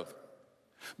spiritual growth?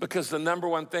 Because the number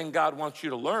one thing God wants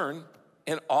you to learn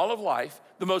in all of life,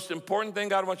 the most important thing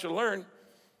God wants you to learn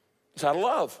is how to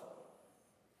love.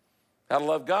 How to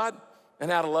love God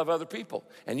and how to love other people.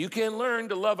 And you can't learn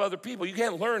to love other people. You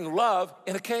can't learn love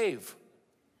in a cave.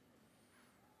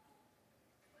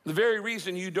 The very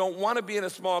reason you don't want to be in a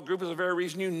small group is the very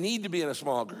reason you need to be in a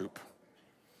small group.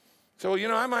 So, you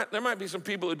know, there might be some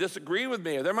people who disagree with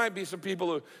me, or there might be some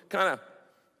people who kind of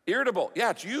irritable.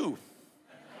 Yeah, it's you.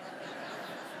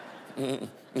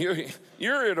 You're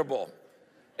irritable.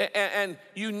 And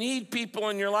you need people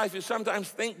in your life who sometimes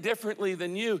think differently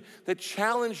than you, that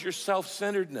challenge your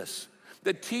self-centeredness,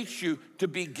 that teach you to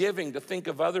be giving, to think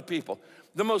of other people.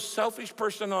 The most selfish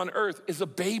person on earth is a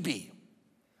baby.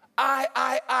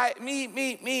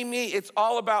 Me. It's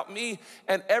all about me,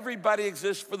 and everybody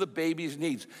exists for the baby's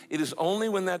needs. It is only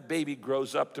when that baby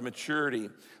grows up to maturity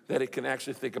that it can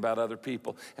actually think about other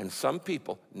people. And some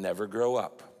people never grow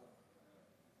up.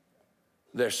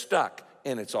 They're stuck,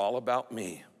 and it's all about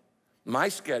me. My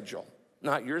schedule,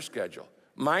 not your schedule.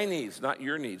 My needs, not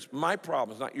your needs. My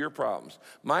problems, not your problems.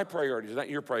 My priorities, not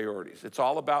your priorities. It's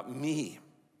all about me.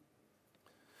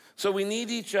 So we need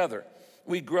each other.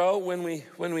 We grow when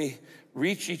we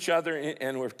reach each other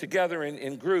and we're together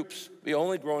in groups. We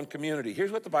only grow in community.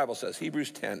 Here's what the Bible says,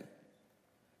 Hebrews 10,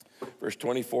 verse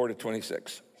 24 to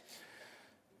 26.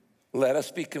 Let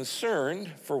us be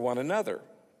concerned for one another,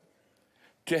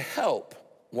 to help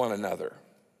one another,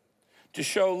 to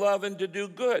show love and to do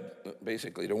good,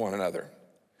 basically to one another.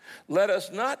 Let us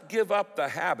not give up the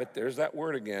habit, there's that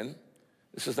word again.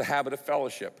 This is the habit of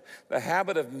fellowship, the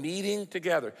habit of meeting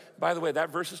together. By the way, that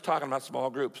verse is talking about small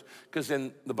groups, because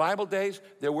in the Bible days,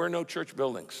 there were no church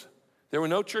buildings. There were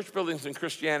no church buildings in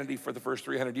Christianity for the first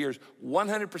 300 years.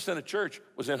 100% of church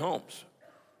was in homes,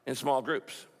 in small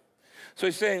groups. So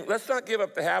he's saying, let's not give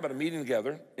up the habit of meeting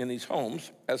together in these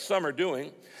homes, as some are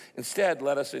doing. Instead,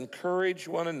 let us encourage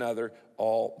one another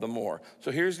all the more.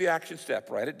 So here's the action step,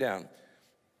 write it down.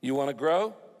 You want to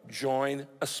grow? Join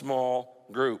a small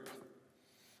group.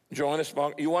 Join a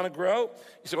small, you want to grow?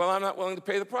 You say, well, I'm not willing to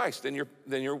pay the price. Then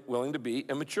you're willing to be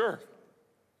immature.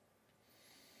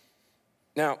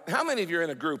 Now, how many of you are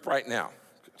in a group right now?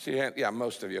 See, yeah,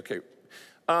 most of you, okay.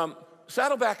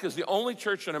 Saddleback is the only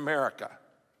church in America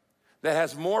that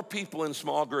has more people in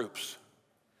small groups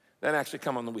than actually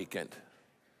come on the weekend.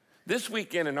 This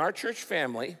weekend in our church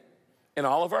family, in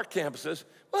all of our campuses,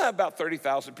 we'll have about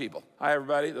 30,000 people. Hi,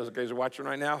 everybody. Those guys are watching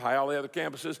right now. Hi, all the other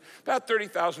campuses. About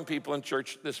 30,000 people in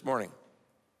church this morning.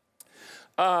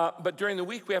 But during the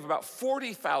week, we have about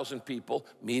 40,000 people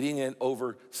meeting in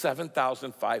over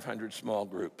 7,500 small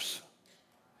groups.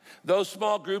 Those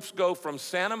small groups go from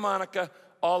Santa Monica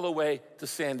all the way to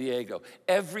San Diego.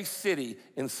 Every city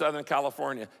in Southern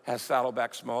California has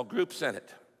Saddleback small groups in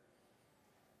it.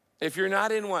 If you're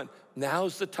not in one,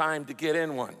 now's the time to get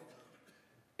in one.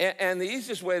 And the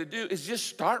easiest way to do is just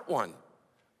start one.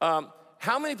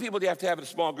 How many people do you have to have in a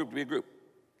small group to be a group?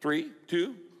 3,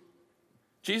 2?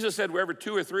 Jesus said, wherever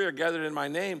 2 or 3 are gathered in my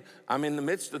name, I'm in the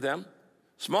midst of them.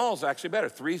 Small is actually better.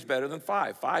 3's better than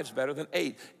 5. 5's better than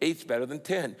 8. 8's better than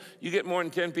 10. You get more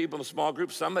than 10 people in a small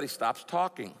group, somebody stops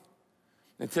talking.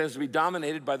 It tends to be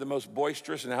dominated by the most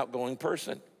boisterous and outgoing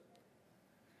person.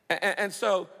 And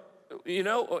so, you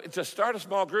know, to start a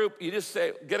small group, you just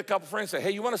say, get a couple friends, say, hey,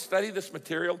 you want to study this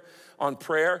material on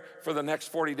prayer for the next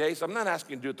 40 days? I'm not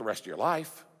asking you to do it the rest of your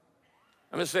life.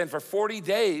 I'm just saying for 40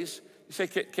 days, you say,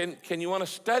 can you want to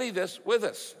study this with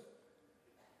us?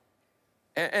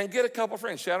 And get a couple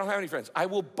friends. Say, I don't have any friends. I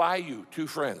will buy you 2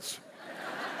 friends,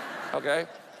 okay?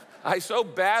 I so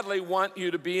badly want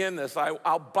you to be in this.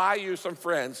 I'll buy you some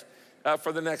friends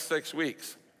for the next 6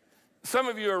 weeks. Some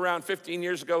of you are around 15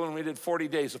 years ago when we did 40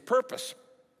 Days of Purpose.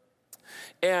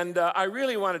 And I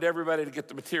really wanted everybody to get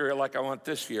the material like I want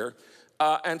this year.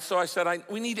 And so I said,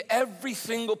 we need every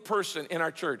single person in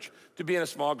our church to be in a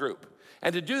small group.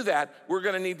 And to do that, we're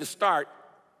going to need to start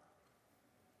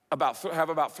have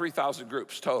about 3,000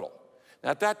 groups total.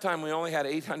 Now, at that time, we only had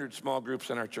 800 small groups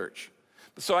in our church.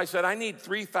 So I said, I need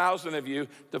 3,000 of you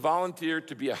to volunteer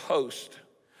to be a host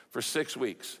for 6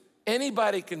 weeks.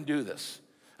 Anybody can do this.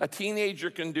 A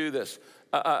teenager can do this.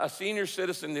 A senior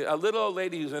citizen, a little old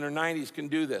lady who's in her 90s can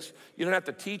do this. You don't have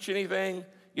to teach anything.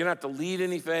 You don't have to lead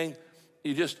anything.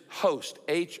 You just host,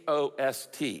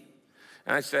 H-O-S-T.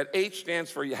 And I said, H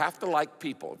stands for you have to like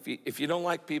people. If you don't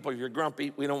like people, if you're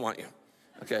grumpy, we don't want you.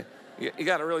 Okay, you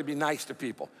got to really be nice to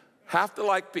people. Have to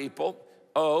like people.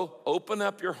 O, open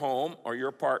up your home or your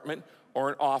apartment or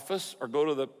an office or go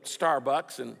to the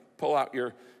Starbucks and pull out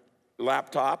your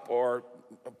laptop or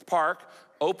park.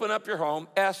 Open up your home.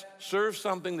 S, serve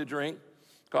something to drink,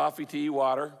 coffee, tea,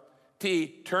 water. T,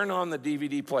 turn on the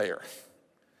DVD player.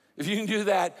 If you can do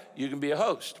that, you can be a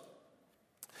host.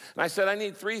 And I said, I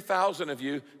need 3,000 of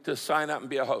you to sign up and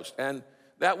be a host. And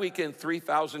that weekend,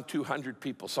 3,200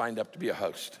 people signed up to be a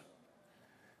host.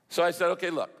 So I said, okay,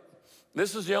 look,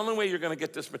 this is the only way you're going to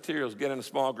get this material is get in a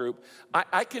small group.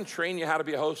 I can train you how to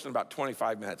be a host in about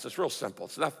 25 minutes. It's real simple.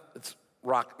 It's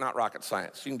not rocket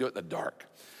science. You can do it in the dark.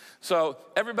 So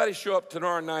everybody show up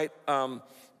tomorrow night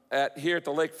here at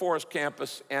the Lake Forest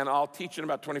campus, and I'll teach in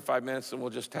about 25 minutes, and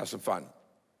we'll just have some fun.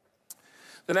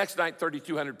 The next night,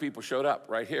 3,200 people showed up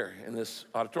right here in this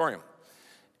auditorium.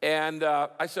 And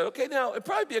I said, okay, now it'd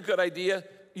probably be a good idea.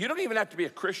 You don't even have to be a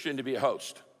Christian to be a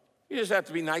host. You just have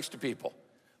to be nice to people.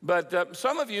 But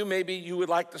some of you, maybe you would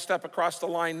like to step across the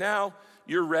line now.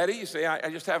 You're ready. You say, I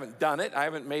just haven't done it. I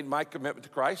haven't made my commitment to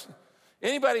Christ.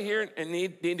 Anybody here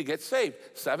need to get saved?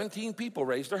 17 people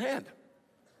raised their hand.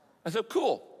 I said,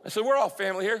 cool. I said, we're all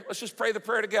family here. Let's just pray the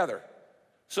prayer together.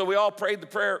 So we all prayed the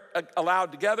prayer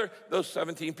aloud together. Those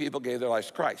 17 people gave their lives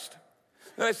to Christ.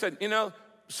 Then I said, you know,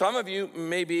 some of you,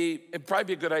 it'd probably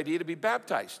be a good idea to be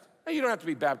baptized. Now, you don't have to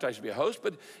be baptized to be a host,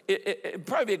 but it'd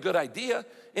probably be a good idea.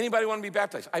 Anybody want to be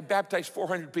baptized? I baptized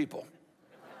 400 people.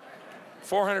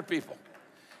 400 people.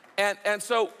 And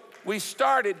so we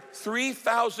started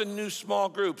 3,000 new small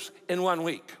groups in 1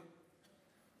 week.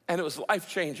 And it was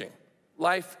life-changing,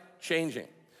 life-changing.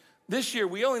 This year,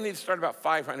 we only need to start about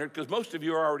 500 because most of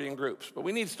you are already in groups, but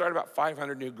we need to start about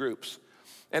 500 new groups.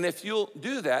 And if you'll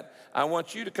do that, I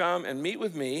want you to come and meet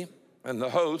with me and the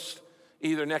host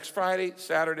either next Friday,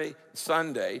 Saturday,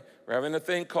 Sunday. We're having a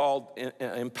thing called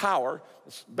Empower.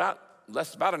 It's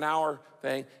about an hour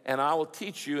thing, and I will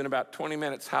teach you in about 20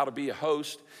 minutes how to be a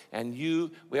host. And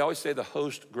we always say the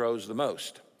host grows the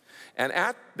most. And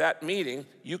at that meeting,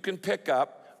 you can pick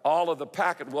up all of the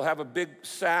packet. We'll have a big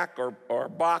sack or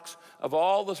box of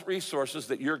all the resources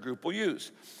that your group will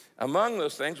use. Among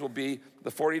those things will be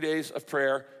the 40 Days of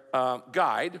Prayer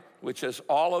guide, which is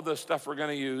all of the stuff we're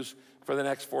going to use for the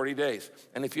next 40 days.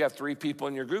 And if you have 3 people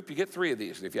in your group, you get 3 of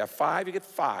these. And if you have 5, you get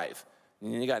 5.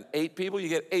 And you got 8 people, you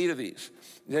get 8 of these.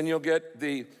 Then you'll get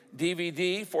the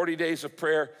DVD, 40 Days of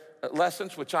Prayer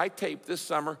lessons, which I taped this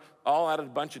summer, all out of a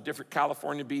bunch of different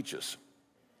California beaches.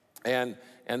 And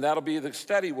that'll be the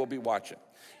study we'll be watching.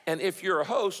 And if you're a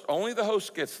host, only the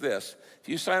host gets this. If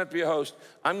you sign up to be a host,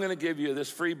 I'm going to give you this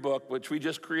free book, which we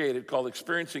just created, called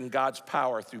Experiencing God's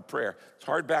Power Through Prayer. It's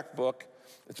a hardback book.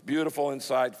 It's beautiful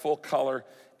inside, full color,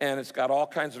 and it's got all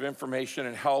kinds of information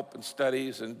and help and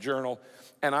studies and journal.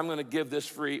 And I'm going to give this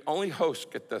free. Only hosts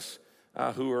get this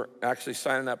who are actually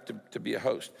signing up to be a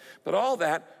host. But all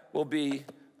that will be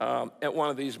at one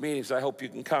of these meetings. I hope you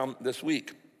can come this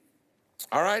week.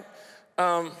 All right?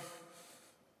 All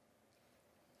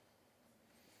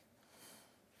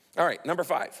right, number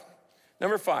five.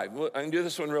 Number five, I can do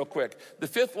this one real quick. The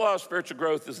fifth law of spiritual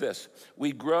growth is this: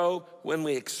 we grow when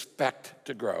we expect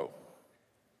to grow.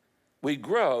 We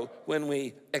grow when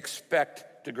we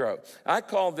expect to grow. I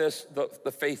call this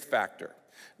the faith factor.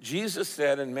 Jesus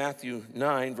said in Matthew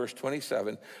 9, verse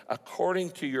 27,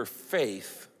 according to your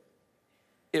faith,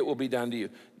 it will be done to you.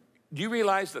 Do you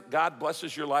realize that God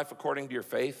blesses your life according to your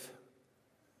faith?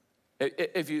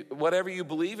 Whatever you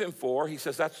believe him for, he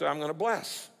says, that's what I'm going to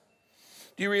bless.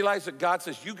 Do you realize that God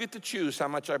says, you get to choose how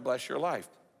much I bless your life?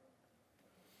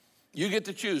 You get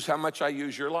to choose how much I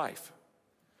use your life.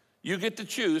 You get to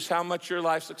choose how much your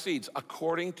life succeeds.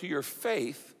 According to your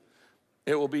faith,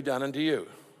 it will be done unto you.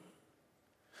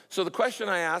 So the question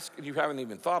I ask, and you haven't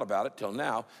even thought about it till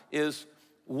now, is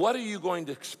what are you going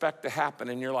to expect to happen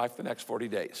in your life the next 40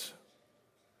 days?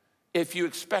 If you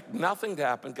expect nothing to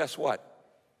happen, guess what?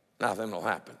 Nothing will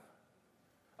happen.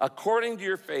 According to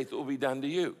your faith, it will be done to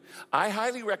you. I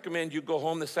highly recommend you go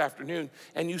home this afternoon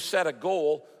and you set a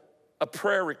goal, a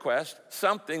prayer request,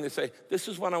 something to say, this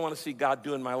is what I want to see God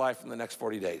do in my life in the next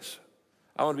 40 days.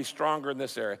 I want to be stronger in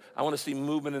this area. I want to see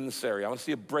movement in this area. I want to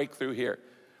see a breakthrough here.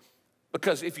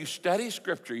 Because if you study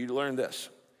Scripture, you learn this.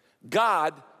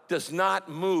 God does not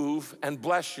move and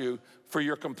bless you for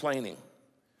your complaining.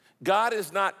 God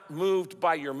is not moved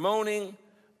by your moaning,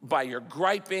 by your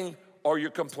griping, or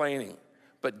your complaining.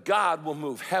 But God will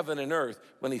move heaven and earth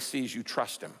when he sees you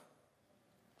trust him.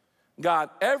 God,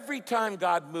 every time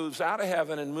God moves out of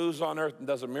heaven and moves on earth and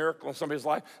does a miracle in somebody's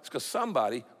life, it's because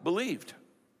somebody believed.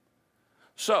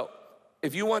 So,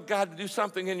 if you want God to do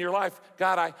something in your life,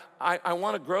 God, I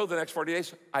want to grow the next 40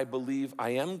 days. I believe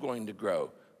I am going to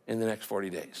grow in the next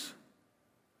 40 days.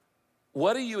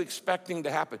 What are you expecting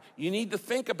to happen? You need to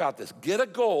think about this. Get a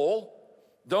goal.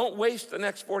 Don't waste the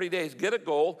next 40 days. Get a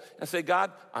goal and say,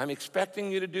 God, I'm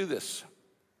expecting you to do this.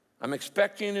 I'm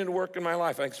expecting you to work in my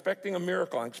life. I'm expecting a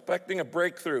miracle. I'm expecting a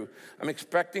breakthrough. I'm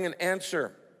expecting an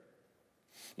answer.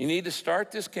 You need to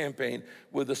start this campaign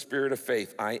with the spirit of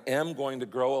faith. I am going to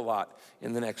grow a lot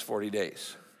in the next 40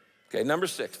 days. Okay, number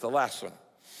 6, the last one.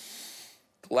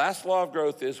 The last law of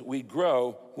growth is we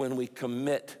grow when we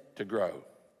commit to grow,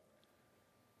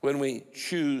 when we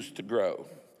choose to grow,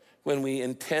 when we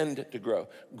intend to grow.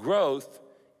 Growth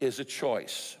is a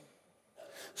choice.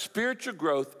 Spiritual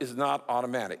growth is not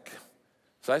automatic.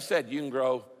 As I said, you can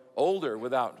grow older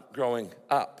without growing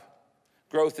up.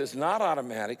 Growth is not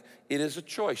automatic. It is a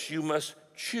choice. You must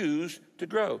choose to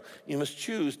grow. You must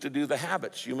choose to do the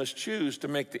habits. You must choose to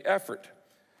make the effort.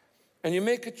 And you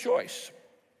make a choice.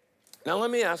 Now let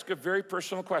me ask a very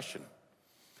personal question.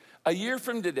 A year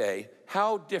from today,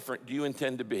 how different do you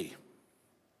intend to be?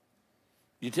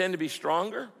 You tend to be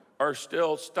stronger or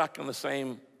still stuck in the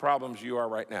same problems you are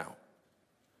right now?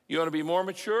 You want to be more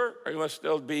mature or you want to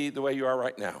still be the way you are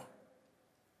right now?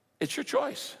 It's your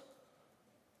choice.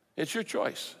 It's your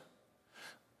choice.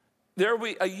 There will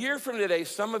be, a year from today,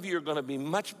 some of you are going to be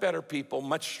much better people,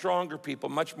 much stronger people,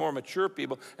 much more mature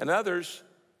people, and others,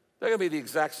 they're going to be the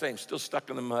exact same, still stuck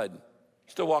in the mud,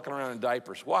 still walking around in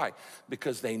diapers. Why?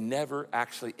 Because they never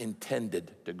actually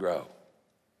intended to grow.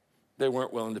 They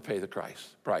weren't willing to pay the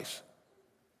price.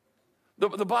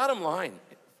 The bottom line,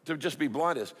 to just be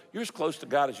blunt, is you're as close to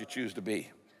God as you choose to be.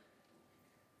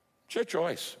 It's your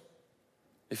choice.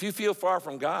 If you feel far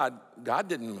from God, God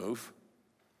didn't move.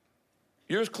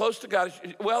 You're as close to God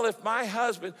as well, if my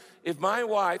husband, if my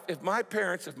wife, if my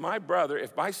parents, if my brother,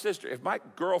 if my sister, if my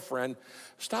girlfriend,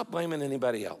 stop blaming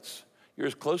anybody else. You're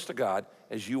as close to God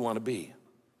as you want to be.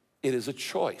 It is a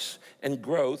choice, and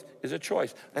growth is a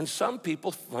choice. And some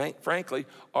people, frankly,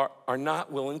 are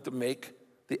not willing to make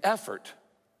the effort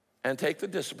and take the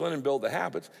discipline and build the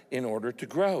habits in order to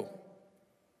grow.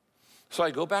 So I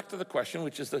go back to the question,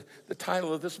 which is the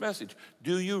title of this message.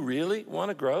 Do you really want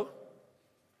to grow?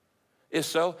 If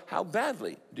so, how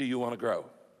badly do you want to grow?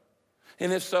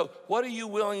 And if so, what are you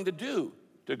willing to do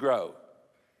to grow?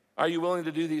 Are you willing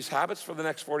to do these habits for the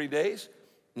next 40 days?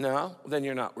 No, then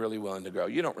you're not really willing to grow.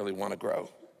 You don't really want to grow.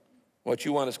 What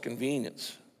you want is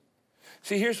convenience.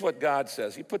 See, here's what God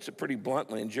says. He puts it pretty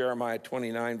bluntly in Jeremiah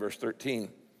 29, verse 13.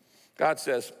 God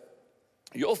says,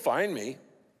 you'll find me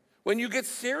when you get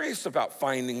serious about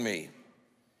finding me,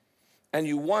 and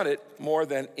you want it more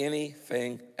than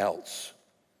anything else.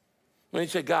 When you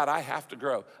say, God, I have to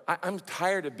grow. I'm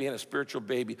tired of being a spiritual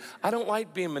baby. I don't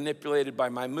like being manipulated by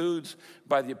my moods,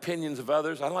 by the opinions of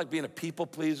others. I don't like being a people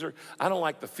pleaser. I don't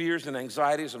like the fears and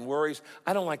anxieties and worries.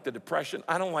 I don't like the depression.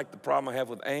 I don't like the problem I have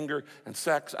with anger and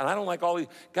sex. And I don't like all these.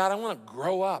 God, I want to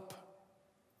grow up.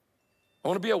 I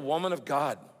want to be a woman of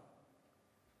God.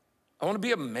 I want to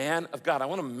be a man of God. I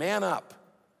want to man up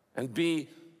and be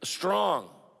strong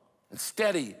and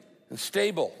steady and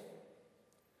stable.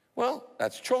 Well,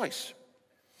 that's choice.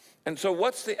 And so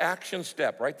what's the action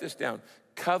step? Write this down.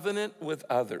 Covenant with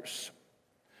others.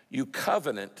 You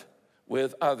covenant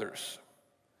with others.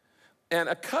 And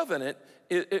a covenant,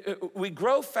 we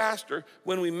grow faster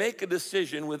when we make a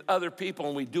decision with other people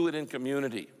and we do it in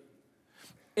community.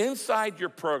 Inside your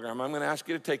program, I'm going to ask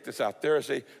you to take this out. There is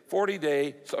a 40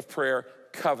 days of prayer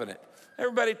covenant.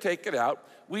 Everybody take it out.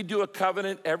 We do a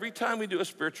covenant every time we do a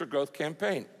spiritual growth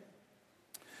campaign.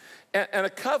 And a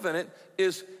covenant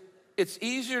is, it's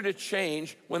easier to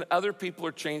change when other people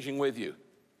are changing with you.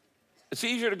 It's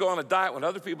easier to go on a diet when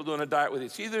other people are doing a diet with you.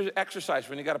 It's easier to exercise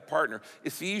when you got a partner.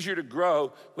 It's easier to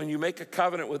grow when you make a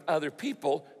covenant with other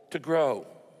people to grow.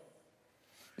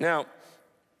 Now,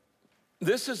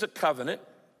 this is a covenant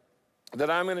that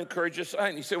I'm going to encourage you to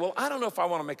sign. You say, well, I don't know if I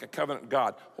want to make a covenant with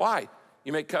God. Why?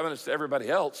 You make covenants to everybody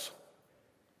else.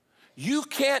 You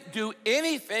can't do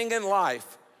anything in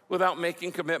life without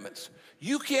making commitments.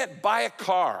 You can't buy a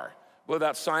car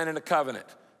without signing a covenant,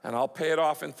 and I'll pay it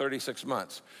off in 36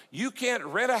 months. You can't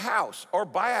rent a house or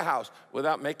buy a house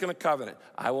without making a covenant.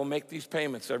 I will make these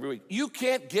payments every week. You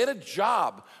can't get a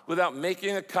job without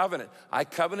making a covenant. I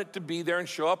covenant to be there and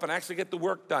show up and actually get the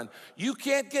work done. You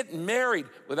can't get married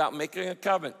without making a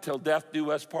covenant till death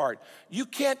do us part. You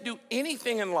can't do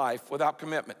anything in life without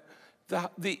commitment.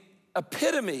 The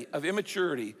epitome of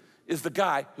immaturity is the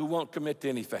guy who won't commit to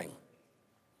anything.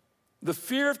 The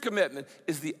fear of commitment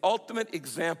is the ultimate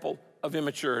example of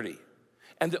immaturity.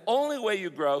 And the only way you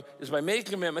grow is by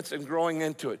making commitments and growing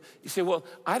into it. You say, well,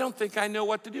 I don't think I know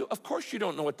what to do. Of course you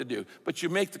don't know what to do, but you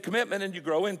make the commitment and you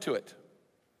grow into it.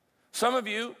 Some of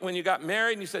you, when you got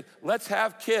married and you said, let's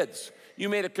have kids, you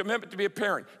made a commitment to be a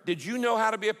parent. Did you know how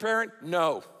to be a parent?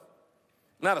 No.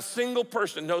 Not a single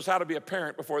person knows how to be a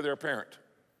parent before they're a parent.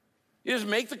 You just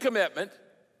make the commitment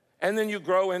and then you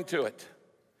grow into it.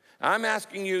 I'm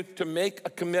asking you to make a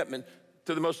commitment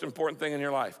to the most important thing in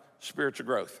your life, spiritual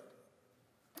growth.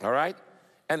 All right?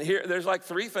 And here, there's like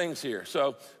 3 things here.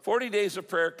 So 40 days of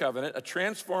prayer covenant, a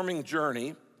transforming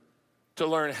journey to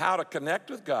learn how to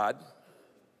connect with God,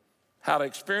 how to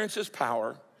experience his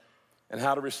power, and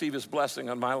how to receive his blessing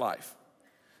on my life.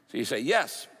 So you say,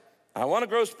 yes, I want to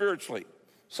grow spiritually.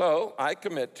 So I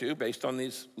commit to, based on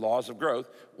these laws of growth,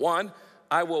 1,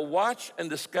 I will watch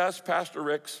and discuss Pastor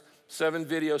Rick's 7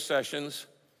 video sessions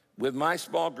with my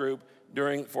small group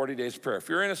during 40 days of prayer. If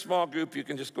you're in a small group, you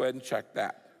can just go ahead and check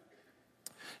that.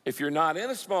 If you're not in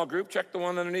a small group, check the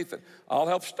one underneath it. I'll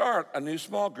help start a new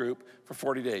small group for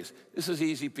 40 days. This is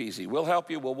easy peasy. We'll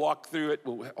help you. We'll walk through it.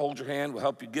 We'll hold your hand. We'll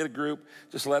help you get a group.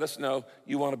 Just let us know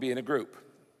you want to be in a group.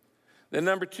 Then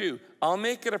number 2, I'll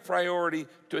make it a priority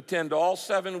to attend all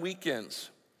 7 weekends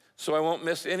so I won't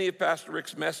miss any of Pastor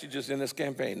Rick's messages in this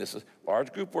campaign. This is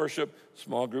large group worship,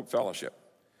 small group fellowship.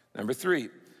 Number 3,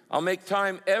 I'll make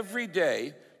time every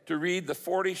day to read the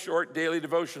 40 short daily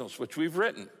devotionals, which we've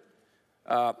written.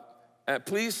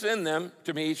 Please send them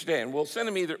to me each day, and we'll send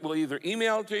them we'll either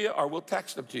email to you or we'll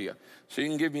text them to you. So you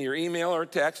can give me your email or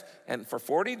text, and for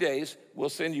 40 days, we'll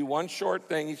send you one short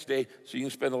thing each day so you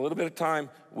can spend a little bit of time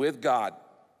with God.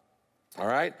 All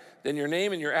right? Then your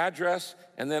name and your address,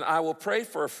 and then I will pray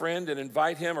for a friend and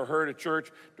invite him or her to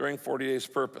church during 40 days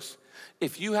purpose.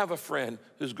 If you have a friend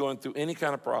who's going through any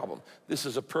kind of problem, this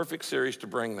is a perfect series to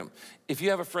bring them. If you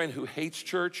have a friend who hates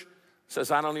church, says,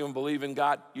 I don't even believe in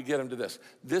God, you get them to this.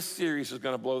 This series is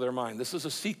going to blow their mind. This is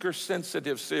a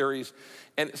seeker-sensitive series,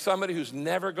 and somebody who's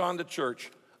never gone to church,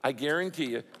 I guarantee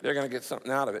you they're going to get something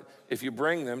out of it if you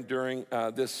bring them during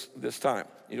this time.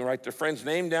 You can write their friend's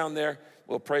name down there.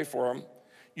 We'll pray for them.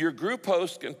 Your group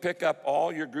host can pick up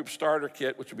all your group starter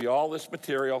kit, which will be all this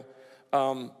material,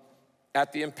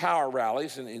 at the Empower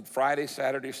rallies, and Friday,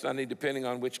 Saturday, Sunday, depending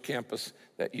on which campus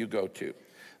that you go to.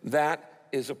 That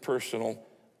is a personal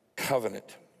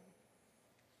covenant.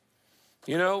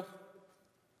 You know,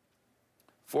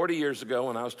 40 years ago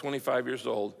when I was 25 years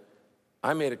old,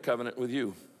 I made a covenant with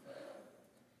you.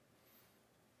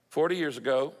 40 years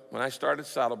ago when I started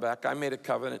Saddleback, I made a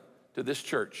covenant to this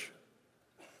church.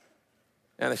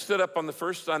 And I stood up on the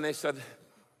first Sunday and said,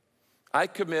 I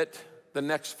commit the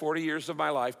next 40 years of my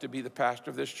life to be the pastor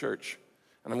of this church.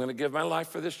 And I'm going to give my life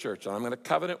for this church. And I'm going to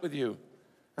covenant with you.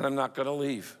 And I'm not going to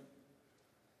leave.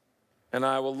 and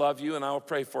I will love you, and I will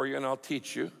pray for you, and I'll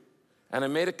teach you. And I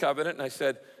made a covenant, and I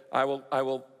said, I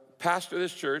will pastor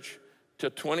this church to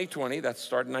 2020. That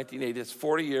started in 1980. It's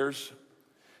 40 years.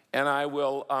 And I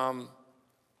will,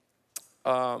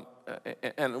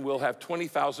 and we'll have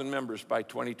 20,000 members by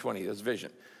 2020. That's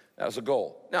vision. That was a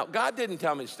goal. Now, God didn't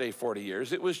tell me to stay 40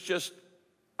 years. It was just,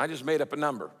 I just made up a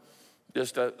number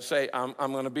just to say I'm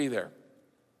going to be there.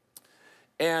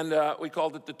 And we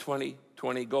called it the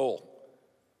 2020 goal.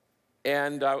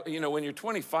 And, you know, when you're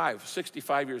 25,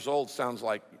 65 years old sounds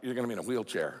like you're going to be in a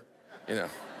wheelchair, you know.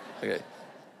 Okay.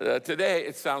 Today,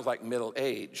 it sounds like middle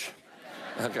age,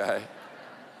 okay.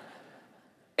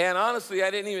 And honestly,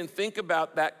 I didn't even think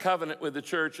about that covenant with the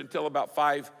church until about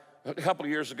a couple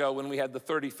of years ago when we had the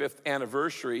 35th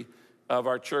anniversary of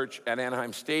our church at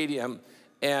Anaheim Stadium.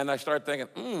 And I started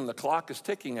thinking, the clock is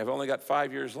ticking. I've only got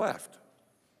 5 years left.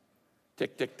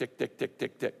 Tick, tick, tick, tick, tick,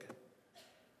 tick, tick.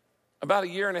 About a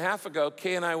year and a half ago,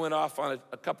 Kay and I went off on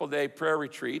a couple-day prayer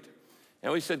retreat.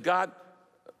 And we said, God,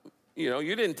 you know,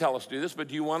 you didn't tell us to do this, but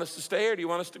do you want us to stay or do you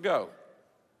want us to go?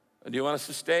 Do you want us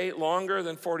to stay longer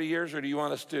than 40 years, or do you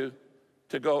want us to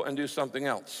go and do something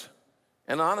else?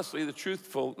 And honestly, the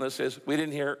truthfulness is we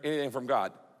didn't hear anything from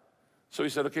God. So we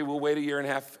said, okay, we'll wait a year and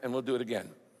a half and we'll do it again.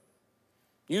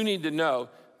 You need to know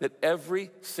that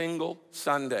every single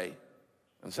Sunday,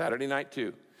 and Saturday night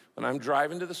too, when I'm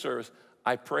driving to the service,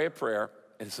 I pray a prayer,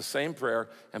 and it's the same prayer,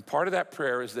 and part of that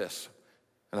prayer is this,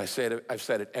 and I've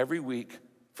said it every week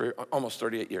for almost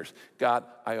 38 years. God,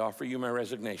 I offer you my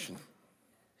resignation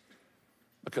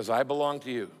because I belong to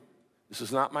you. This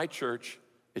is not my church,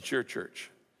 it's your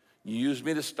church. You used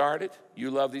me to start it.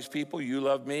 You love these people, you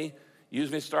love me.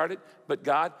 Use me to start it. But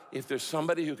God, if there's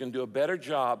somebody who can do a better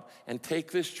job and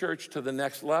take this church to the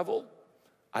next level,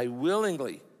 I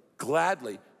willingly,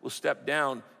 gladly will step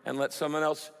down and let someone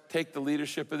else take the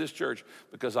leadership of this church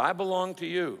because I belong to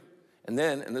you. And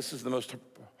then, and this is the most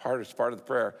hardest part of the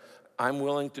prayer, I'm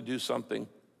willing to do something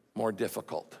more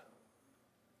difficult.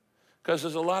 Because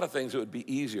there's a lot of things that would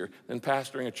be easier than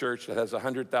pastoring a church that has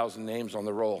 100,000 names on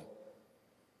the roll.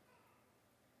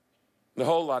 A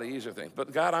whole lot of easier things.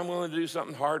 But God, I'm willing to do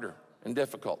something harder and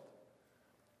difficult.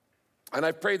 And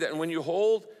I pray that, and when you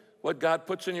hold what God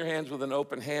puts in your hands with an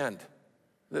open hand,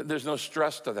 there's no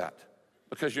stress to that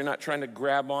because you're not trying to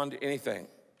grab onto anything.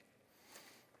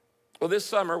 Well, this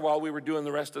summer, while we were doing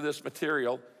the rest of this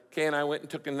material, Kay and I went and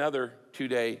took another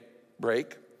 2-day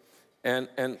break and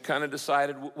kind of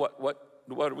decided what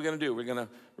are we going to do? We're going to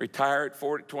retire at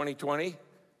 2020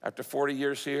 after 40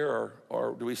 years here,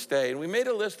 or do we stay? And we made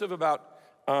a list of about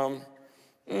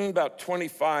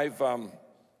 25,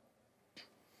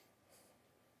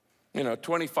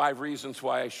 25 reasons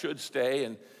why I should stay.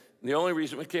 And the only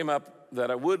reason we came up that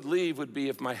I would leave would be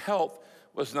if my health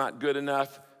was not good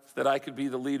enough that I could be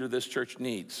the leader this church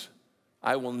needs.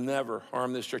 I will never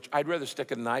harm this church. I'd rather stick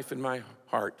a knife in my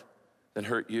heart than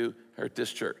hurt you, hurt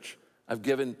this church. I've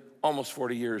given almost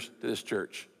 40 years to this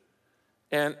church.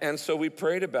 And so we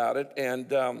prayed about it,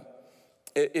 and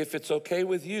if it's okay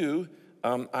with you,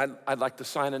 I'd like to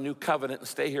sign a new covenant and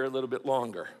stay here a little bit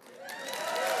longer.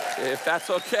 If that's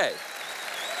okay.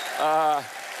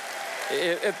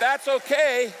 If that's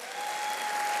okay,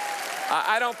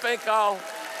 I don't think I'll...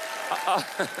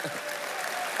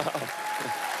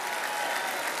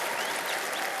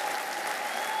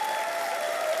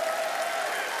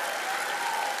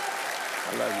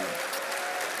 I love you.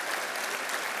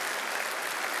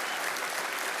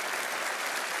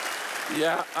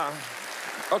 Yeah,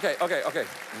 okay.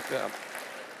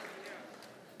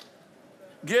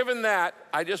 Given that,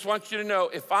 I just want you to know,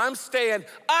 if I'm staying,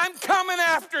 I'm coming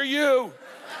after you.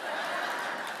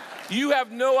 You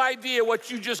have no idea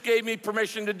what you just gave me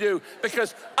permission to do,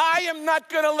 because I am not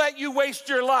gonna let you waste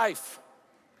your life.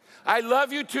 I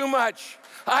love you too much.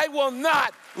 I will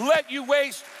not let you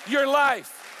waste your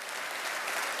life.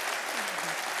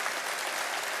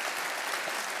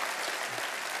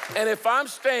 And if I'm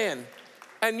staying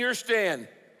and you're staying,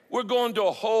 we're going to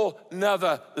a whole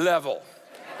nother level,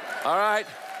 all right?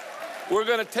 We're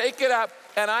gonna take it up,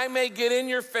 and I may get in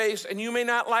your face, and you may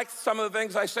not like some of the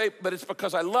things I say, but it's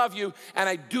because I love you, and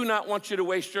I do not want you to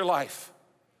waste your life.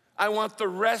 I want the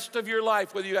rest of your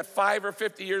life, whether you got 5 or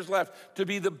 50 years left, to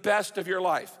be the best of your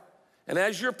life. And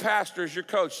as your pastor, as your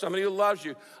coach, somebody who loves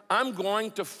you, I'm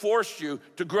going to force you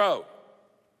to grow.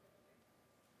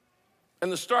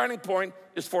 And the starting point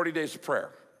is 40 days of prayer.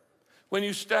 When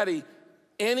you study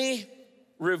any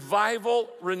revival,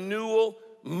 renewal,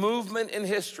 movement in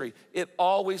history, it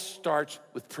always starts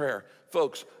with prayer.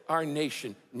 Folks, our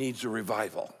nation needs a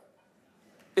revival.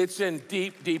 It's in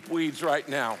deep, deep weeds right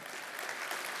now.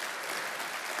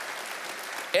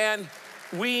 And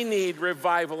We need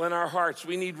revival in our hearts.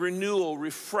 We need renewal,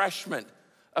 refreshment,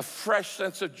 a fresh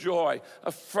sense of joy,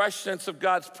 a fresh sense of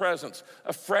God's presence,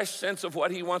 a fresh sense of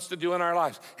what he wants to do in our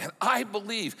lives. And I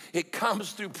believe it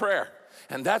comes through prayer.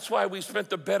 And that's why we spent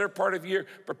the better part of the year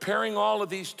preparing all of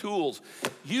these tools.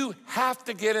 You have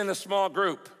to get in a small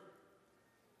group.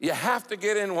 You have to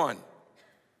get in one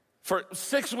for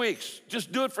 6 weeks.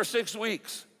 Just do it for 6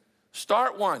 weeks.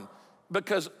 Start one,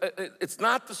 because it's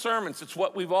not the sermons. It's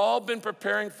what we've all been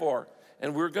preparing for.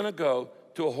 And we're going to go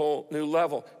to a whole new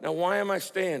level. Now, why am I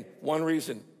staying? One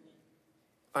reason.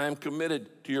 I am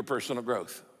committed to your personal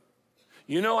growth.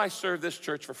 You know, I serve this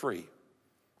church for free.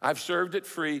 I've served it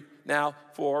free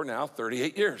for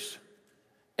 38 years.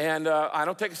 And I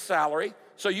don't take a salary,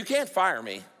 so you can't fire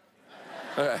me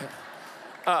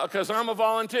because I'm a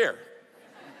volunteer.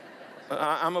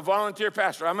 I'm a volunteer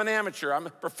pastor. I'm an amateur.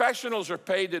 Professionals are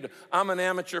paid I'm an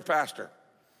amateur pastor.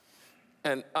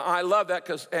 And I love that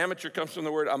because amateur comes from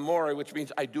the word amore, which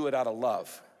means I do it out of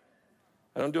love.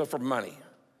 I don't do it for money.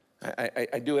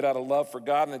 I do it out of love for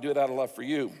God, and I do it out of love for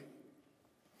you.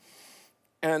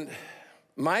 And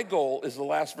my goal is the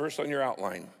last verse on your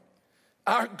outline.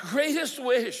 Our greatest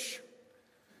wish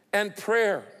and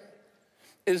prayer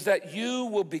is that you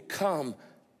will become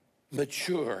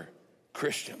mature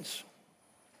Christians.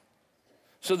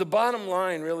 So the bottom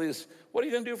line really is, what are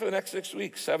you going to do for the next 6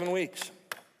 weeks, 7 weeks?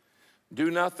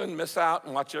 Do nothing, miss out,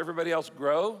 and watch everybody else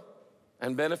grow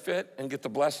and benefit and get the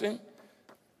blessing?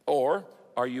 Or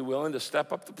are you willing to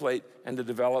step up the plate and to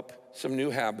develop some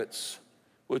new habits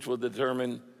which will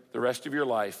determine the rest of your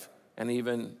life and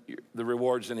even the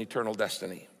rewards and eternal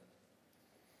destiny?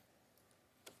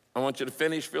 I want you to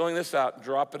finish filling this out,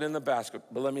 drop it in the basket,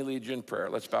 but let me lead you in prayer.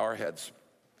 Let's bow our heads.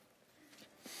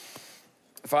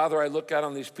 Father, I look out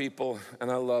on these people and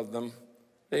I love them.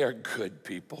 They are good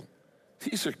people.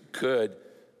 These are good,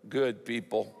 good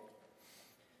people.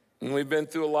 And we've been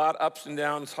through a lot, ups and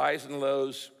downs, highs and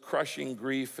lows, crushing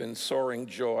grief and soaring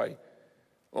joy.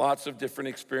 Lots of different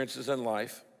experiences in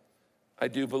life. I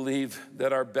do believe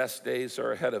that our best days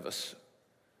are ahead of us.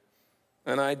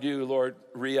 And I do, Lord,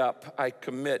 re-up. I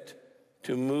commit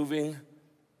to moving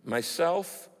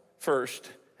myself first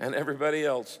and everybody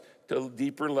else to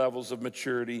deeper levels of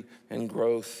maturity and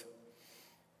growth.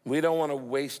 We don't want to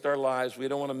waste our lives. We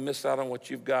don't want to miss out on what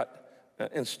you've got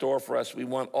in store for us. We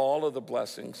want all of the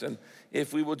blessings. And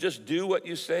if we will just do what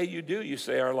you say you do, you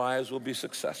say our lives will be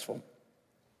successful.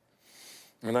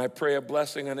 And I pray a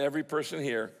blessing on every person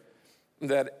here,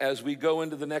 that as we go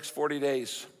into the next 40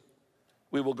 days,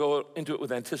 we will go into it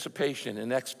with anticipation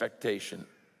and expectation.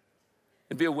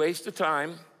 It'd be a waste of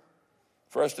time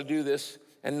for us to do this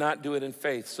and not do it in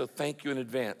faith. So thank you in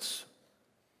advance.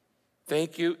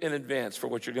 Thank you in advance for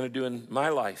what you're going to do in my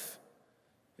life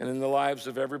and in the lives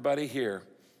of everybody here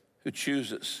who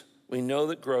chooses. We know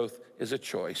that growth is a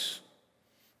choice.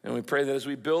 And we pray that as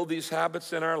we build these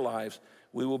habits in our lives,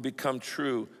 we will become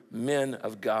true men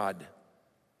of God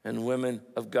and women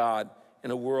of God in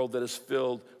a world that is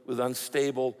filled with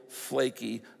unstable,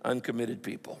 flaky, uncommitted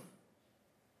people.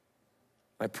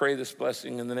 I pray this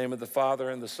blessing in the name of the Father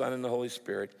and the Son and the Holy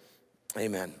Spirit.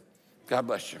 Amen. God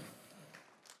bless you.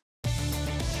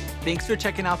 Thanks for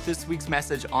checking out this week's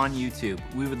message on YouTube.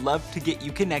 We would love to get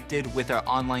you connected with our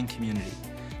online community.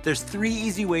 There's 3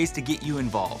 easy ways to get you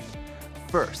involved.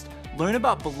 First, learn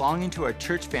about belonging to our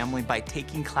church family by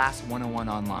taking Class 101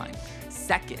 online.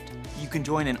 Second, you can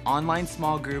join an online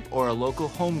small group or a local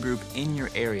home group in your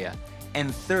area.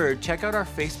 And third, check out our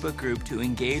Facebook group to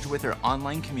engage with our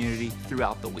online community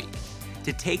throughout the week.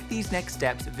 To take these next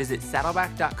steps, visit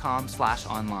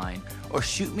saddleback.com/online or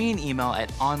shoot me an email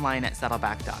at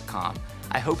online@saddleback.com.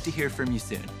 I hope to hear from you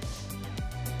soon.